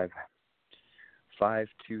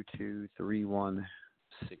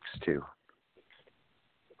 845-522-3162.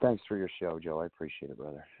 Thanks for your show, Joe. I appreciate it,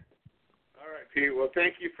 brother. All right, Pete. Well,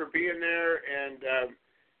 thank you for being there, and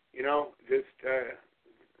just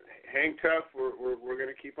hang tough. We're going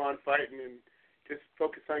to keep on fighting and just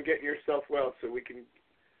focus on getting yourself well so we can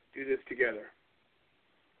do this together.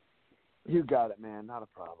 You got it, man. Not a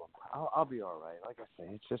problem. I'll be all right. Like I say,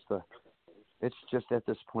 it's just at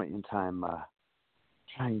this point in time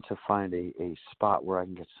trying to find a spot where I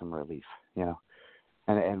can get some relief, you know.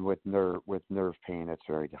 And with nerve pain, it's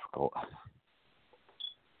very difficult.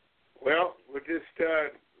 Well, we're just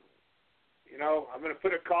I'm going to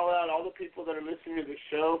put a call out. All the people that are listening to the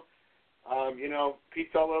show,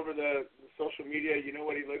 Pete's all over the social media. You know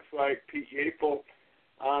what he looks like, Pete Yapel.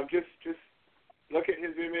 Just look at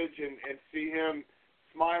his image and see him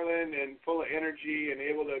smiling and full of energy and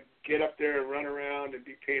able to get up there and run around and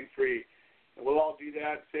be pain-free. And we'll all do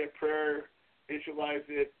that, say a prayer, visualize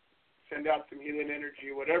it, send out some healing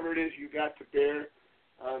energy, whatever it is you got to bear.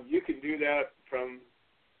 You can do that from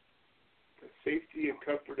the safety and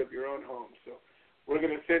comfort of your own home. So we're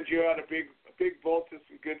going to send you out a big bolt of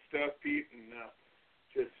some good stuff, Pete, and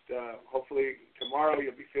hopefully tomorrow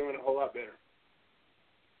you'll be feeling a whole lot better.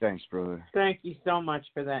 Thanks, brother. Thank you so much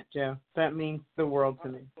for that, Joe. That means the world to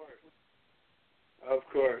me. Of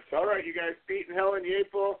course. All right, you guys, Pete and Helen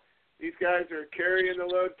Yapel, these guys are carrying the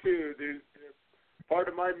load too. They're part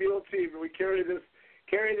of my mule team, and we carry this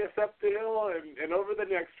up the hill and over the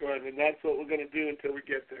next one, and that's what we're going to do until we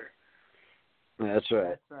get there. That's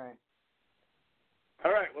right. That's right.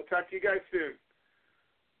 All right, we'll talk to you guys soon.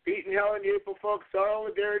 Pete and Helen Yapel, folks,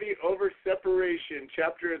 Solidarity Over Separation,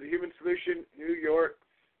 chapter of the Human Solution, New York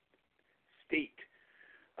State.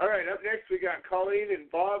 All right, up next we got Colleen and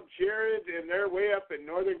Bob Jared, and they're way up in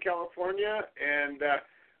Northern California. And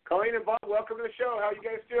Colleen and Bob, welcome to the show. How are you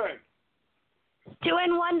guys doing?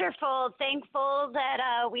 Doing wonderful. Thankful that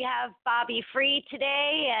we have Bobby free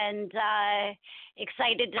today, and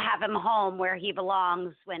excited to have him home where he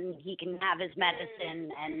belongs when he can have his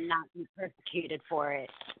medicine and not be persecuted for it.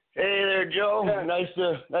 Hey there, Joe. Nice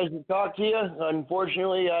to talk to you.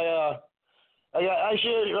 Unfortunately, I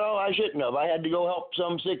shouldn't have. I had to go help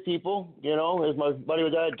some sick people, as my buddy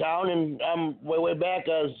was out of town, and I'm way back.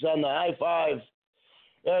 I was on the I-5.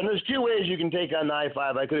 And there's two ways you can take on the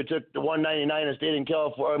I-5. I could have took the 199 and stayed in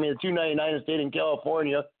California, the 299 and stayed in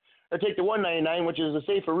California, or take the 199, which is a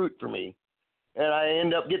safer route for me. And I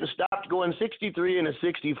end up getting stopped going 63 and a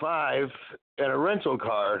 65 in a rental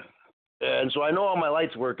car. And so I know all my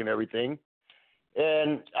lights work and everything.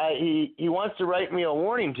 And he wants to write me a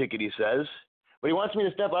warning ticket, he says, but he wants me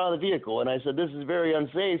to step out of the vehicle. And I said, this is very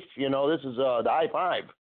unsafe. This is the I-5.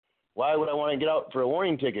 Why would I want to get out for a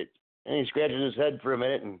warning ticket? And he scratches his head for a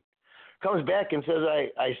minute and comes back and says,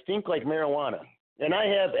 I stink like marijuana. And I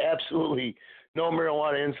have absolutely no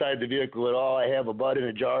marijuana inside the vehicle at all. I have a bud in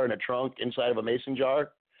a jar in a trunk inside of a mason jar,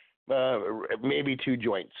 maybe 2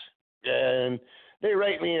 joints. And they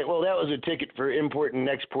write me, well, that was a ticket for import and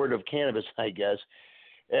export of cannabis, I guess.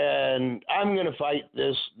 And I'm going to fight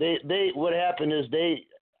this. What happened is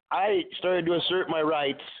I started to assert my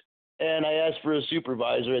rights, and I asked for a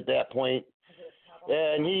supervisor at that point.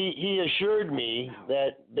 And he assured me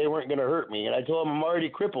that they weren't going to hurt me. And I told him I'm already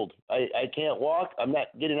crippled. I can't walk. I'm not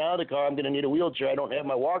getting out of the car. I'm going to need a wheelchair. I don't have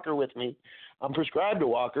my walker with me. I'm prescribed a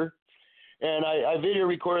walker. And I video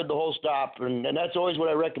recorded the whole stop. And that's always what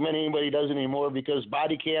I recommend anybody does anymore, because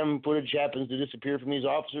body cam footage happens to disappear from these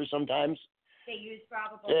officers sometimes. They use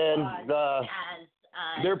probable cause as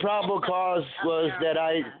their probable cause was that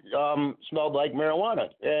I smelled like marijuana.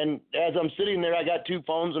 And as I'm sitting there, I got 2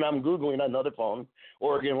 phones, and I'm Googling another phone,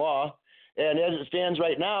 Oregon law. And as it stands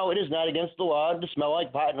right now, it is not against the law to smell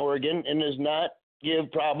like pot in Oregon, and does not give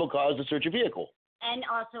probable cause to search a vehicle. And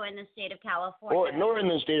also in the state of California. Nor in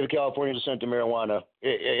the state of California to scent of marijuana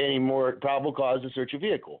any more probable cause to search a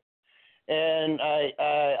vehicle. And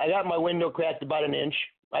I got my window cracked about an inch.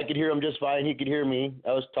 I could hear him just fine. He could hear me.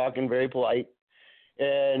 I was talking very polite.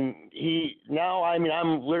 And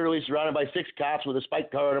I'm literally surrounded by 6 cops with a spike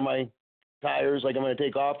car under my tires, like I'm going to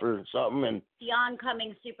take off or something. And the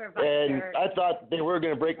oncoming supervisor. And I thought they were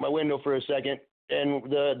going to break my window for a second. And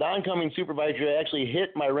the oncoming supervisor actually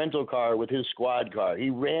hit my rental car with his squad car. He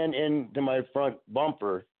ran into my front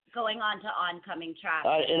bumper. Going on to oncoming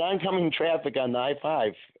traffic. In oncoming traffic on the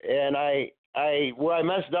I-5. And where I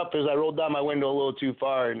messed up is I rolled down my window a little too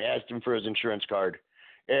far and asked him for his insurance card.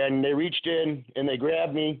 And they reached in and they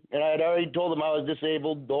grabbed me, and I had already told them I was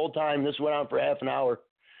disabled the whole time. This went on for half an hour,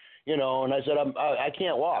 and I said, I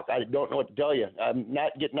can't walk. I don't know what to tell you. I'm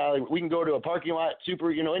not getting out of. We can go to a parking lot,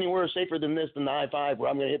 anywhere safer than this, than the I-5, where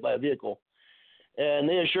I'm going to hit by a vehicle. And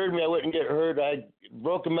they assured me I wouldn't get hurt. I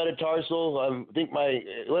broke a metatarsal. I think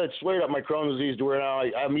it's flared up my Crohn's disease to where now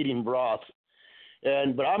I'm eating broth.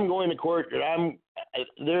 But I'm going to court, and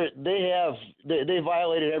they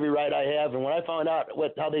violated every right I have. And when I found out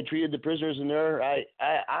how they treated the prisoners in there,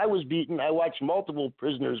 I was beaten. I watched multiple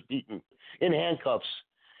prisoners beaten in handcuffs,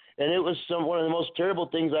 And it was one of the most terrible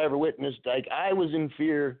things I ever witnessed. Like, I was in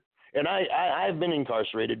fear, and I've been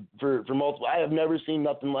incarcerated for multiple. I have never seen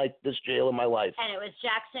nothing like this jail in my life. And it was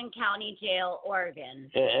Jackson County Jail, Oregon.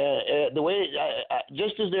 The way,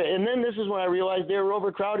 just as there, and then this is when I realized they were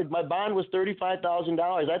overcrowded. My bond was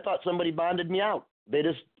 $35,000. I thought somebody bonded me out. They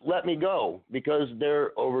just let me go because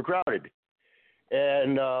they're overcrowded.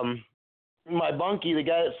 And my bunkie, the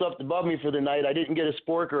guy that slept above me for the night, I didn't get a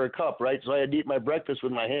spork or a cup, right? So I had to eat my breakfast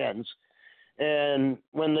with my hands. And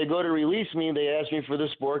when they go to release me, they asked me for the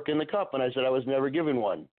spork and the cup, and I said I was never given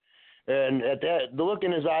one. And at that, the look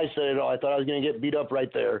in his eyes said it all. I thought I was going to get beat up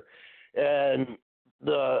right there. And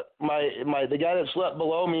the guy that slept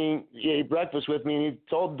below me, he ate breakfast with me, and he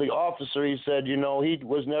told the officer, he said, he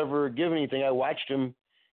was never given anything. I watched him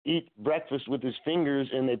eat breakfast with his fingers,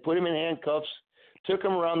 and they put him in handcuffs, took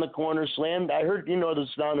him around the corner, slammed. I heard, the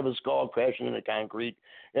sound of a skull crashing in the concrete,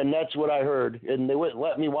 and that's what I heard. And they wouldn't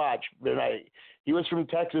let me watch. And he was from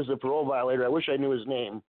Texas, a parole violator. I wish I knew his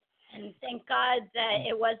name. And thank God that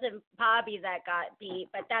it wasn't Bobby that got beat,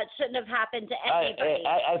 but that shouldn't have happened to anybody.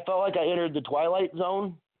 I felt like I entered the twilight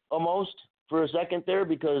zone almost for a second there,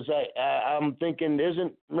 because I'm thinking,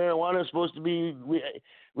 isn't marijuana supposed to be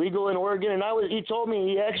legal in Oregon? And he told me,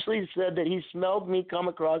 he actually said that he smelled me come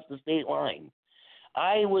across the state line.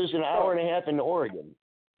 I was an hour and a half into Oregon.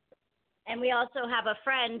 And we also have a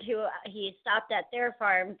friend who he stopped at their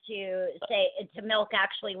farm to milk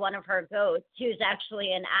actually one of her goats, who's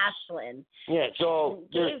actually in Ashland. Yeah, so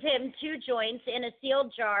gave him 2 joints in a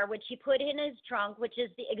sealed jar, which he put in his trunk, which is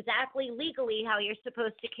exactly legally how you're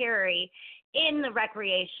supposed to carry in the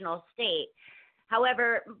recreational state.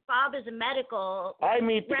 However, Bob is a medical. I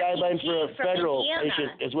meet the guidelines for a federal Indiana.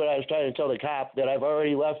 patient, is what I was trying to tell the cop, that I've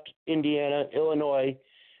already left Indiana, Illinois,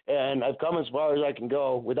 and I've come as far as I can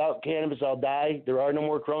go. Without cannabis, I'll die. There are no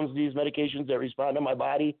more Crohn's disease medications that respond to my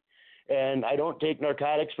body, and I don't take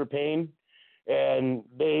narcotics for pain. And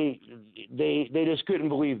they just couldn't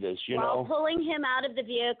believe this, While pulling him out of the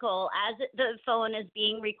vehicle, as the phone is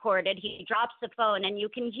being recorded, he drops the phone, and you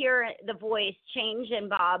can hear the voice change in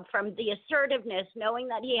Bob from the assertiveness, knowing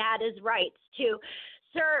that he had his rights, to,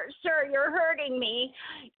 Sir, you're hurting me.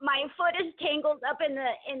 My foot is tangled up in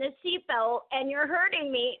the seatbelt, and you're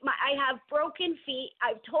hurting me. I have broken feet.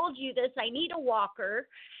 I've told you this. I need a walker.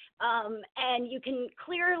 And you can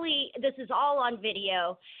clearly, this is all on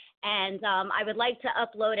video. And I would like to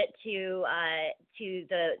upload it to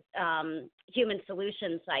the Human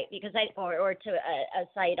Solutions site, because or to a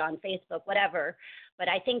site on Facebook, whatever. But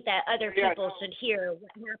I think that other people should hear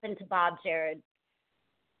what happened to Bob Jared.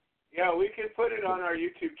 Yeah, we can put it on our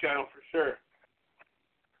YouTube channel for sure.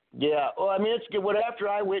 Yeah, well, I mean, it's good. What after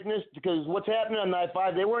I witnessed, because what's happening on Night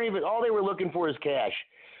 5, they weren't even, all they were looking for is cash.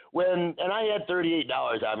 And I had $38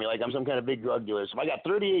 on me, like I'm some kind of big drug dealer. So I got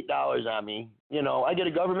 $38 on me. I get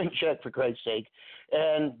a government check, for Christ's sake.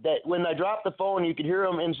 And that when I drop the phone, you could hear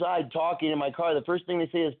them inside talking in my car. The first thing they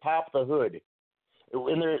say is pop the hood.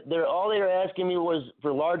 And they're all they were asking me was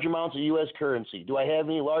for large amounts of U.S. currency. Do I have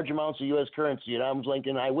any large amounts of U.S. currency? And I was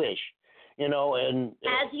thinking, I wish. And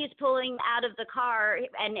as he's pulling out of the car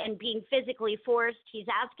and being physically forced, he's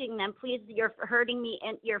asking them, please, you're hurting me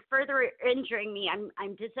and you're further injuring me.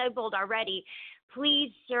 I'm disabled already.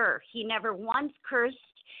 Please, sir. He never once cursed.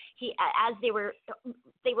 As they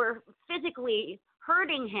were physically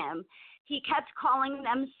hurting him, he kept calling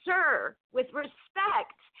them sir with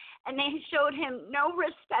respect, and they showed him no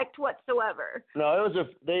respect whatsoever. No,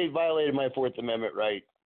 they violated my Fourth Amendment right,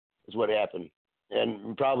 is what happened.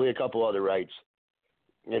 And probably a couple other rights.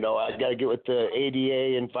 I got to get with the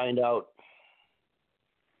ADA and find out.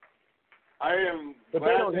 If they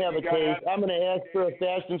don't have a case, I'm going to ask for a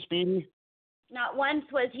fast and speedy. Not once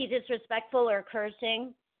was he disrespectful or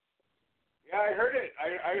cursing. Yeah, I heard it.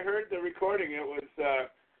 I heard the recording. It was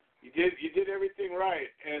you did everything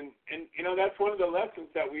right, and that's one of the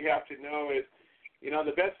lessons that we have to know is,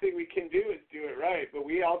 the best thing we can do is do it right, but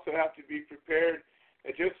we also have to be prepared.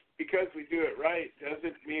 And just because we do it right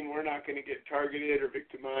doesn't mean we're not going to get targeted or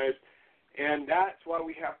victimized. And that's why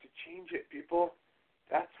we have to change it, people.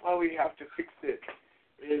 That's why we have to fix it,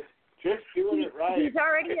 is just doing it right. He's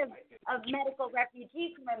already a medical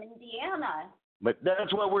refugee from Indiana. But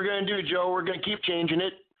that's what we're going to do, Joe. We're going to keep changing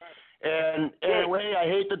it. And in a way, I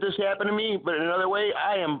hate that this happened to me, but in another way,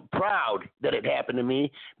 I am proud that it happened to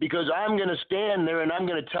me, because I'm going to stand there and I'm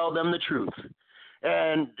going to tell them the truth.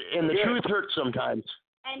 And the truth hurts sometimes.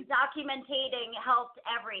 And documenting helped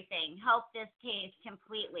everything, helped this case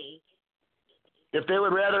completely. If they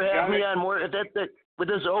would rather have me on more, with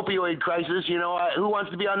this opioid crisis, who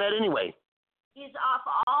wants to be on that anyway? He's off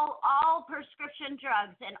all prescription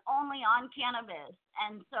drugs and only on cannabis.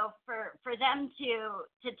 And so for them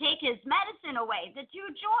to take his medicine away, the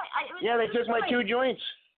 2 joints. Yeah, they took my 2 joints.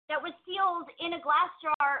 That was sealed in a glass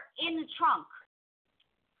jar in the trunk.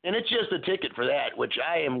 And it's just a ticket for that, which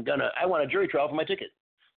I want a jury trial for my ticket.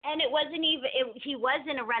 And it wasn't even, he was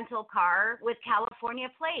in a rental car with California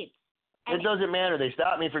plates. It doesn't matter. They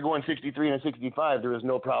stopped me for going 63 and 65. There was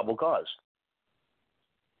no probable cause.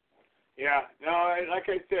 Yeah. No, like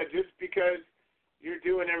I said, just because you're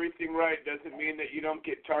doing everything right doesn't mean that you don't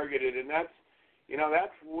get targeted. And that's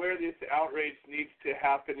where this outrage needs to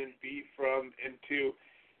happen and be from and to.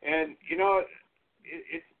 And,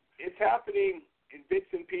 it's happening in bits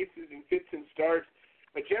and pieces and fits and starts,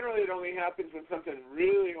 but generally it only happens when something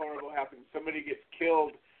really horrible happens. Somebody gets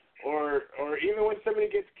killed, or even when somebody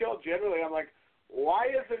gets killed, generally I'm like,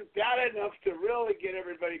 why isn't that enough to really get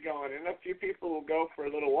everybody going? And a few people will go for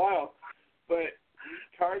a little while, but you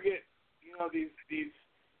target,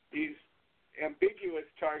 these ambiguous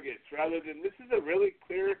targets rather than this is a really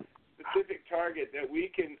clear, specific target that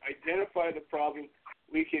we can identify the problem,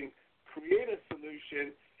 we can create a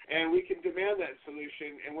solution, and we can demand that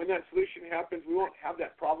solution. And when that solution happens, we won't have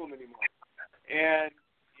that problem anymore. And,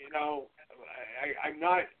 I'm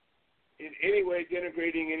not in any way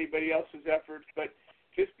denigrating anybody else's efforts, but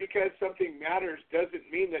just because something matters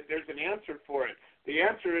doesn't mean that there's an answer for it. The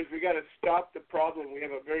answer is we got to stop the problem. We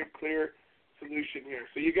have a very clear solution here.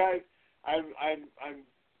 So you guys, I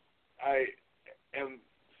am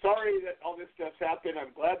sorry that all this stuff's happened.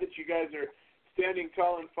 I'm glad that you guys are standing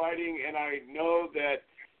tall and fighting, and I know that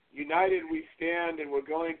united we stand, and we're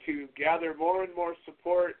going to gather more and more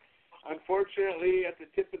support. Unfortunately, at the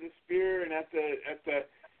tip of the spear and at the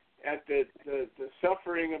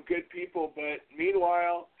suffering of good people. But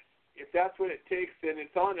meanwhile, if that's what it takes, then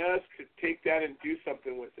it's on us to take that and do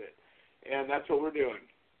something with it, and that's what we're doing.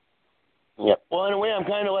 Yeah. Well, in a way, I'm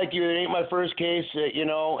kind of like you. It ain't my first case,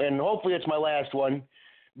 and hopefully it's my last one.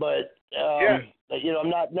 But I'm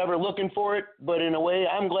not never looking for it. But in a way,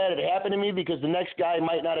 I'm glad it happened to me because the next guy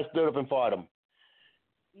might not have stood up and fought him.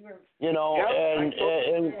 You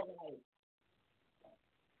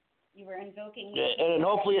were invoking. And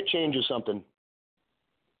hopefully it changes something.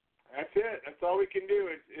 That's it. That's all we can do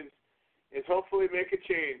is hopefully make a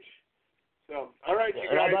change. So, all right, you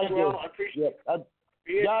guys. I appreciate it.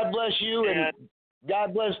 God bless you, and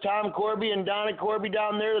God bless Tom Corby and Donna Corby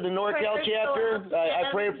down there, the NorCal chapter.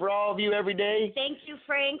 I pray for all of you every day. Thank you,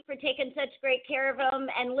 Frank, for taking such great care of them,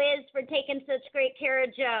 and Liz for taking such great care of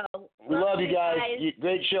Joe. We love you guys.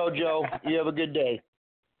 Great show, Joe. You have a good day.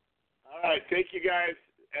 All right. Thank you, guys,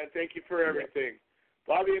 and thank you for everything.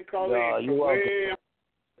 Bobby and Colleen you're from welcome. way up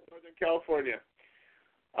in Northern California.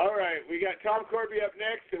 All right. We got Tom Corby up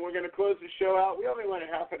next, and we're going to close the show out. We only went a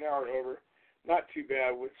half an hour over. Not too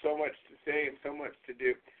bad with so much to say and so much to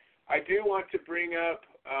do. I do want to bring up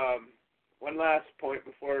one last point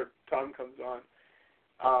before Tom comes on.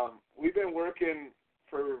 We've been working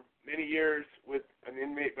for many years with an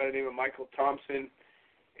inmate by the name of Michael Thompson,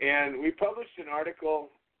 and we published an article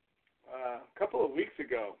a couple of weeks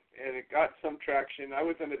ago, and it got some traction. I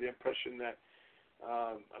was under the impression that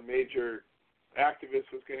a major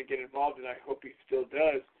activist was going to get involved, and I hope he still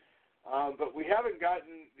does. But we haven't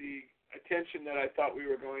gotten the attention that I thought we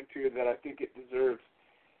were going to, that I think it deserves.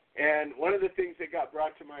 And one of the things that got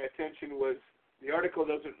brought to my attention was the article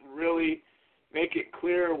doesn't really make it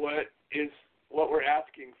clear what we're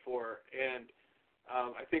asking for. And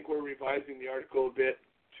I think we're revising the article a bit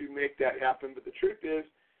to make that happen. But the truth is,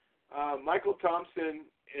 Michael Thompson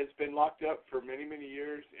has been locked up for many, many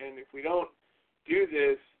years, and if we don't do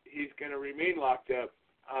this, he's going to remain locked up.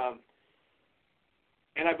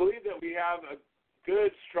 And I believe that we have a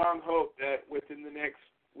good, strong hope that within the next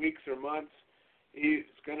weeks or months, he's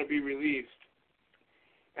going to be released.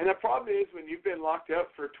 And the problem is when you've been locked up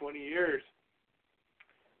for 20 years,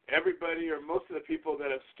 everybody or most of the people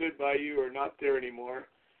that have stood by you are not there anymore.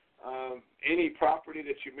 Any property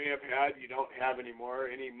that you may have had, you don't have anymore.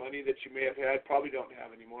 Any money that you may have had, probably don't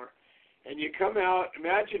have anymore. And you come out,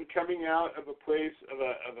 imagine coming out of a place of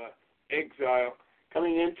a exile,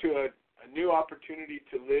 coming into a new opportunity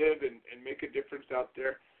to live and make a difference out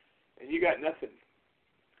there, and you got nothing.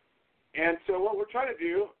 And so what we're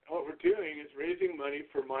doing is raising money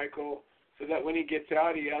for Michael so that when he gets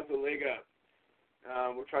out, he has a leg up.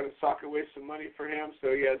 We're trying to sock away some money for him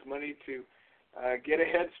so he has money to get a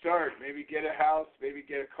head start, maybe get a house, maybe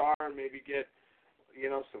get a car, maybe get,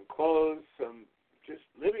 some clothes, some just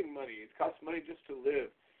living money. It costs money just to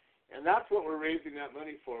live. And that's what we're raising that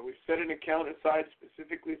money for. We've set an account aside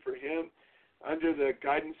specifically for him under the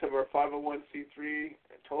guidance of our 501c3,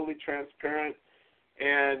 totally transparent.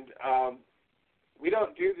 And we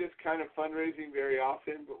don't do this kind of fundraising very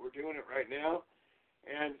often, but we're doing it right now.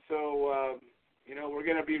 And so, we're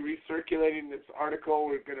going to be recirculating this article.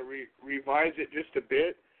 We're going to revise it just a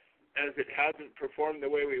bit as it hasn't performed the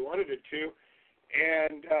way we wanted it to.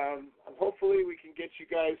 And hopefully we can get you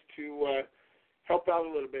guys to help out a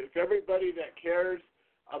little bit. If everybody that cares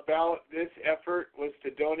about this effort was to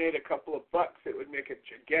donate a couple of bucks, it would make a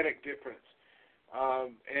gigantic difference.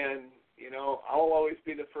 I'll always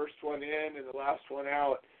be the first one in and the last one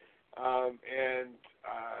out. I'm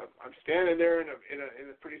standing there in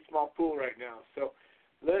a pretty small pool right now. So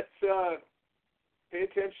let's pay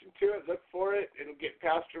attention to it, look for it. It'll get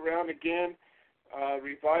passed around again,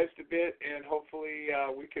 revised a bit, and hopefully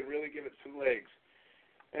we can really give it some legs.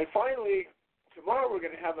 And finally, tomorrow we're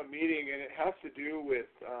going to have a meeting, and it has to do with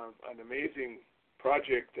an amazing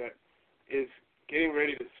project that is getting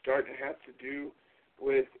ready to start. It has to do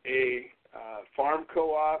with a farm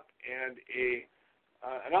co-op and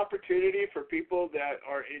an opportunity for people that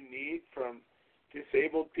are in need, from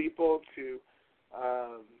disabled people to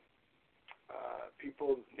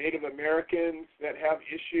people, Native Americans that have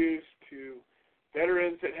issues, to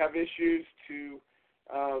veterans that have issues, to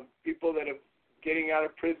people that are getting out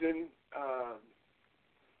of prison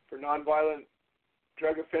for nonviolent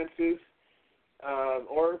drug offenses,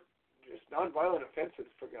 or just nonviolent offenses,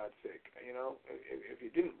 for God's sake. If you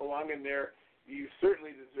didn't belong in there, you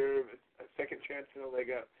certainly deserve a second chance and a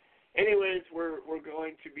leg up. Anyways, we're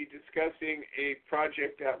going to be discussing a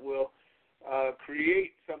project that will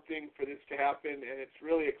create something for this to happen, and it's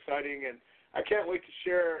really exciting, and I can't wait to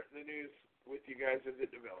share the news with you guys as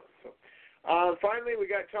it develops. So, finally, we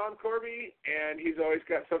got Tom Corby, and he's always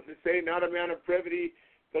got something to say, not a man of brevity,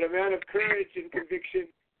 but a man of courage and conviction.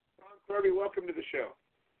 Tom Corby, welcome to the show.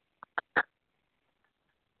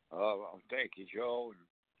 Thank you, Joe,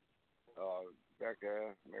 and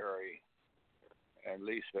Becca, Mary, and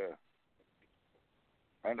Lisa,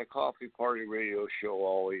 and the Coffee Party Radio Show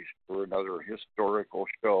always for another historical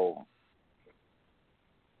show.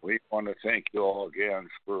 We want to thank you all again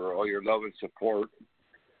for all your love and support.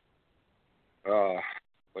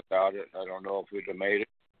 Without it, I don't know if we'd have made it.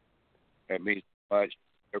 It means much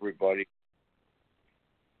to everybody,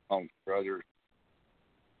 for others,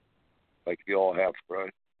 like you all have for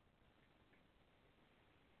us.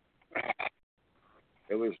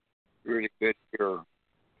 It was really good to hear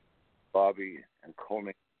Bobby and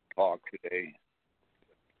Coney talk today.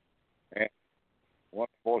 And one of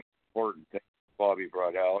the most important things Bobby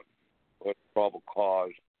brought out was probable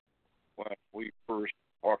cause. When we first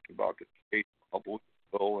talked about the state a couple weeks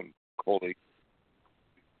ago, and Coney,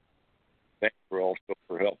 thanks for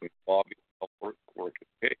helping Bobby work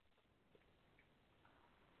the case.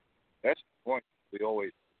 That's the point we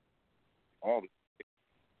always,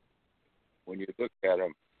 when you look at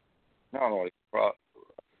them, not only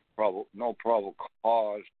no probable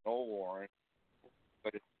cause, no warrant,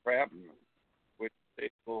 but it's entrapment, which they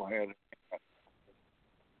go ahead and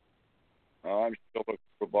I'm still looking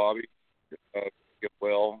for Bobby to get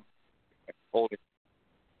well and hold him,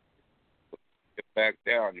 get back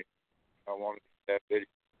down. I want to see that video.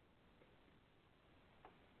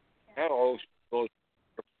 That always goes,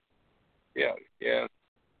 yeah.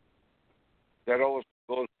 That always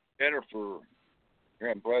goes better for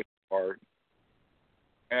Grand Bless part.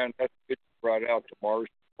 And that's what brought out to Mars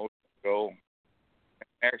most ago. And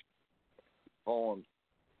actually, Cohen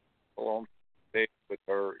stayed with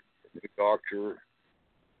our new doctor.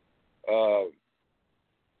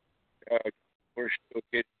 We're still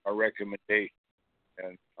getting our recommendation,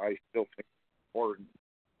 and I still think it's important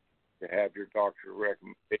to have your doctor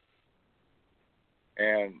recommendation.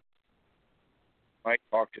 And my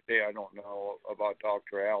talk today, I don't know about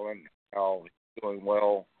Dr. Allen, how he's doing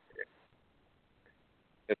well.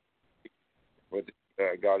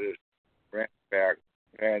 Got his grant back,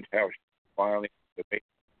 and how finally the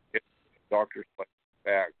doctor's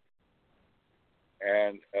back.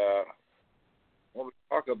 And when we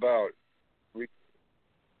talk about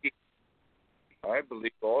I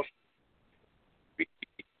believe also,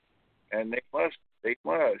 and they must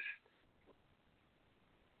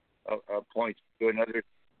point to another.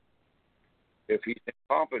 If he's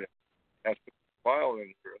incompetent, that's to file under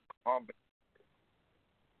incompetent.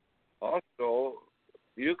 Also,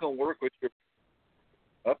 you can work with your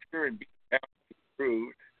up here and be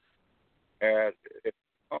approved at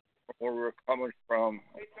where we're coming from.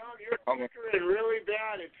 Hey Tom, you're flickering really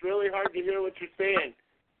bad. It's really hard to hear what you're saying.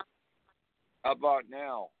 How about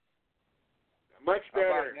now? Much better.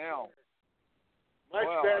 How about now?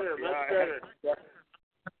 Much better.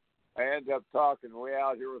 I I end up talking way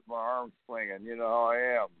out here with my arms swinging. You know how I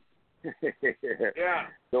am. Yeah.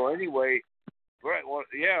 So anyway, right. Well,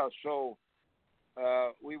 yeah. So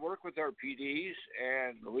we work with our PDs,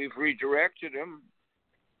 and we've redirected them,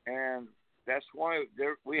 and that's why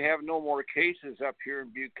we have no more cases up here in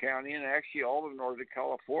Butte County, and actually all of Northern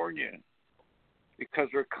California, because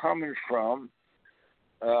they're coming from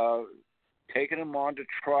taking them on to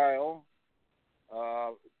trial,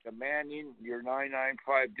 demanding your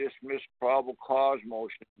 995 dismissed probable cause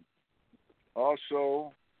motion.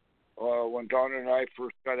 Also, when Donna and I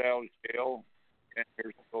first got out of jail 10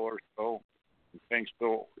 years ago or so, and thanks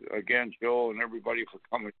to, again, Joe and everybody for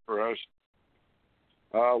coming for us,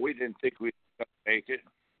 we didn't think we'd make it.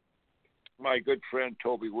 My good friend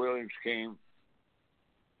Toby Williams came,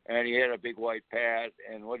 and he had a big white pad,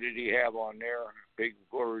 and what did he have on there? Big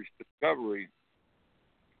glorious discovery.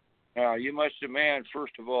 Now, you must demand,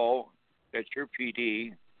 first of all, that your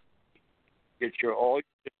PD get all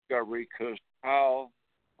your discovery, because how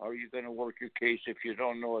are you going to work your case if you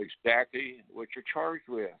don't know exactly what you're charged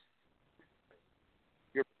with?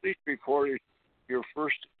 Your police report is your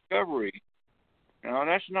first discovery. Now,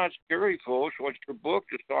 that's not scary, folks. Once you're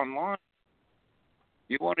booked, it's online.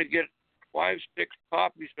 You want to get 5-6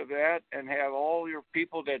 copies of that and have all your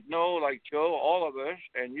people that know, like Joe, all of us,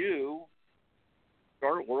 and you,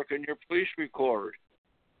 start working your police record.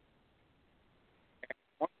 And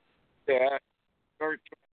once you do that, start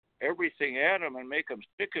throwing everything at them and make them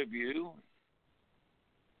sick of you,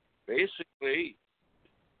 basically,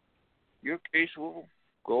 your case will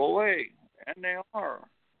go away, and they are.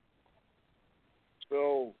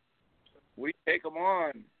 So we take them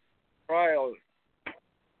on trial.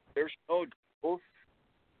 There's no deal.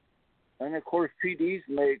 And, of course, PDs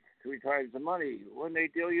make 3 times the money when they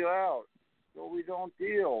deal you out. So we don't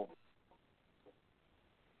deal.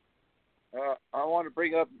 I want to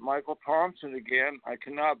bring up Michael Thompson again. I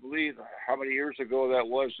cannot believe how many years ago that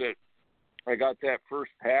was that I got that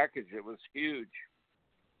first package. It was huge.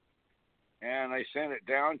 And I sent it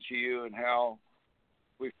down to you and how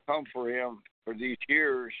we've come for him for these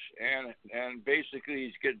years. And basically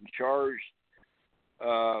he's getting charged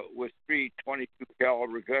with 3 .22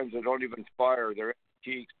 caliber guns that don't even fire. They're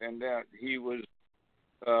antiques. And that he was,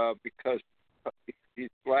 because he's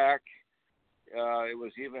black, it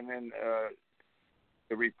was even in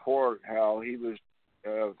the report how he was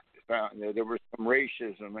found. There was some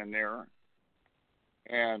racism in there.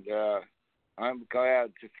 And I'm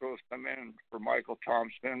glad to throw some in for Michael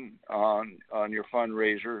Thompson on your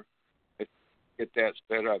fundraiser. Get that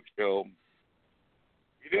set up, Joe.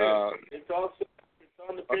 You did. It's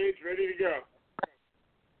on the page, ready to go.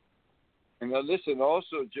 And now listen,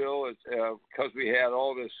 also, Joe, it's because we had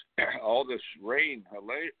all this rain,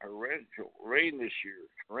 rain this year,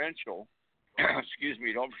 torrential. Excuse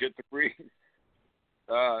me, don't forget to breathe.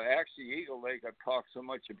 Actually, Eagle Lake, I've talked so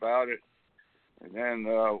much about it, and then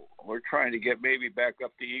we're trying to get maybe back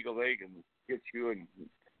up to Eagle Lake and get you and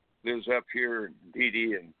Liz up here, and Dee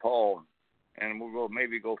Dee and Paul, and we'll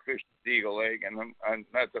maybe go fish at Eagle Lake. And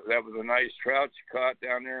that was a nice trout you caught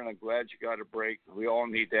down there, and I'm glad you got a break. We all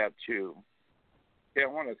need that too. Yeah, I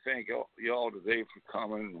want to thank y'all today for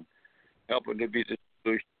coming and helping to be the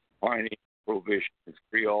solution to finding prohibition to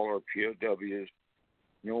free all our POWs.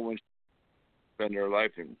 No one should spend their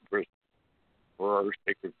life in prison for our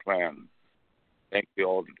sacred plan. Thank you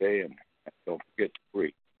all today, and don't forget to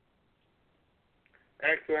breathe.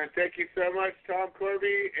 Excellent. Thank you so much, Tom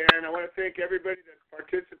Corby. And I want to thank everybody that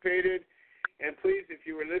participated. And please, if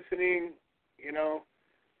you were listening,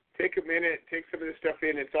 take a minute, take some of this stuff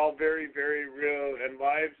in. It's all very, very real, and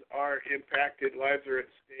lives are impacted, lives are at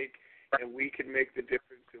stake, and we can make the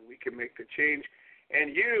difference, and we can make the change.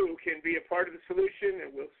 And you can be a part of the solution,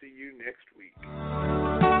 and we'll see you next week.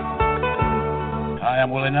 Hi,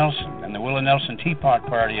 I'm Willie Nelson, and the Willie Nelson Teapot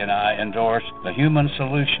Party and I endorse the Human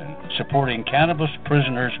Solution, supporting cannabis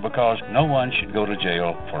prisoners because no one should go to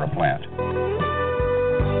jail for a plant.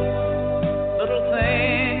 Little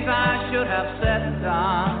things I should have said and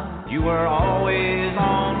done. You were always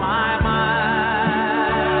on my mind.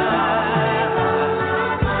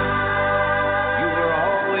 You were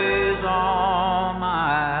always on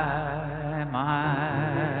my mind.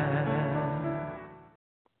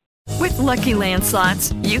 With Lucky Land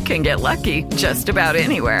Slots, you can get lucky just about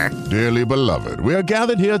anywhere. Dearly beloved, we are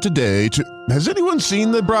gathered here today to... Has anyone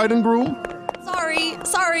seen the bride and groom?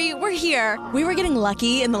 Sorry, we're here. We were getting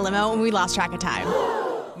lucky in the limo and we lost track of time.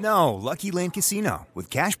 No, Lucky Land Casino, with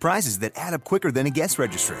cash prizes that add up quicker than a guest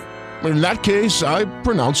registry. In that case, I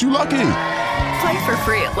pronounce you lucky. Play for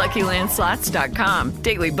free at LuckyLandSlots.com.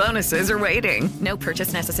 Daily bonuses are waiting. No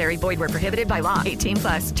purchase necessary. Void where prohibited by law.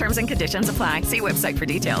 18+. Terms and conditions apply. See website for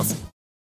details.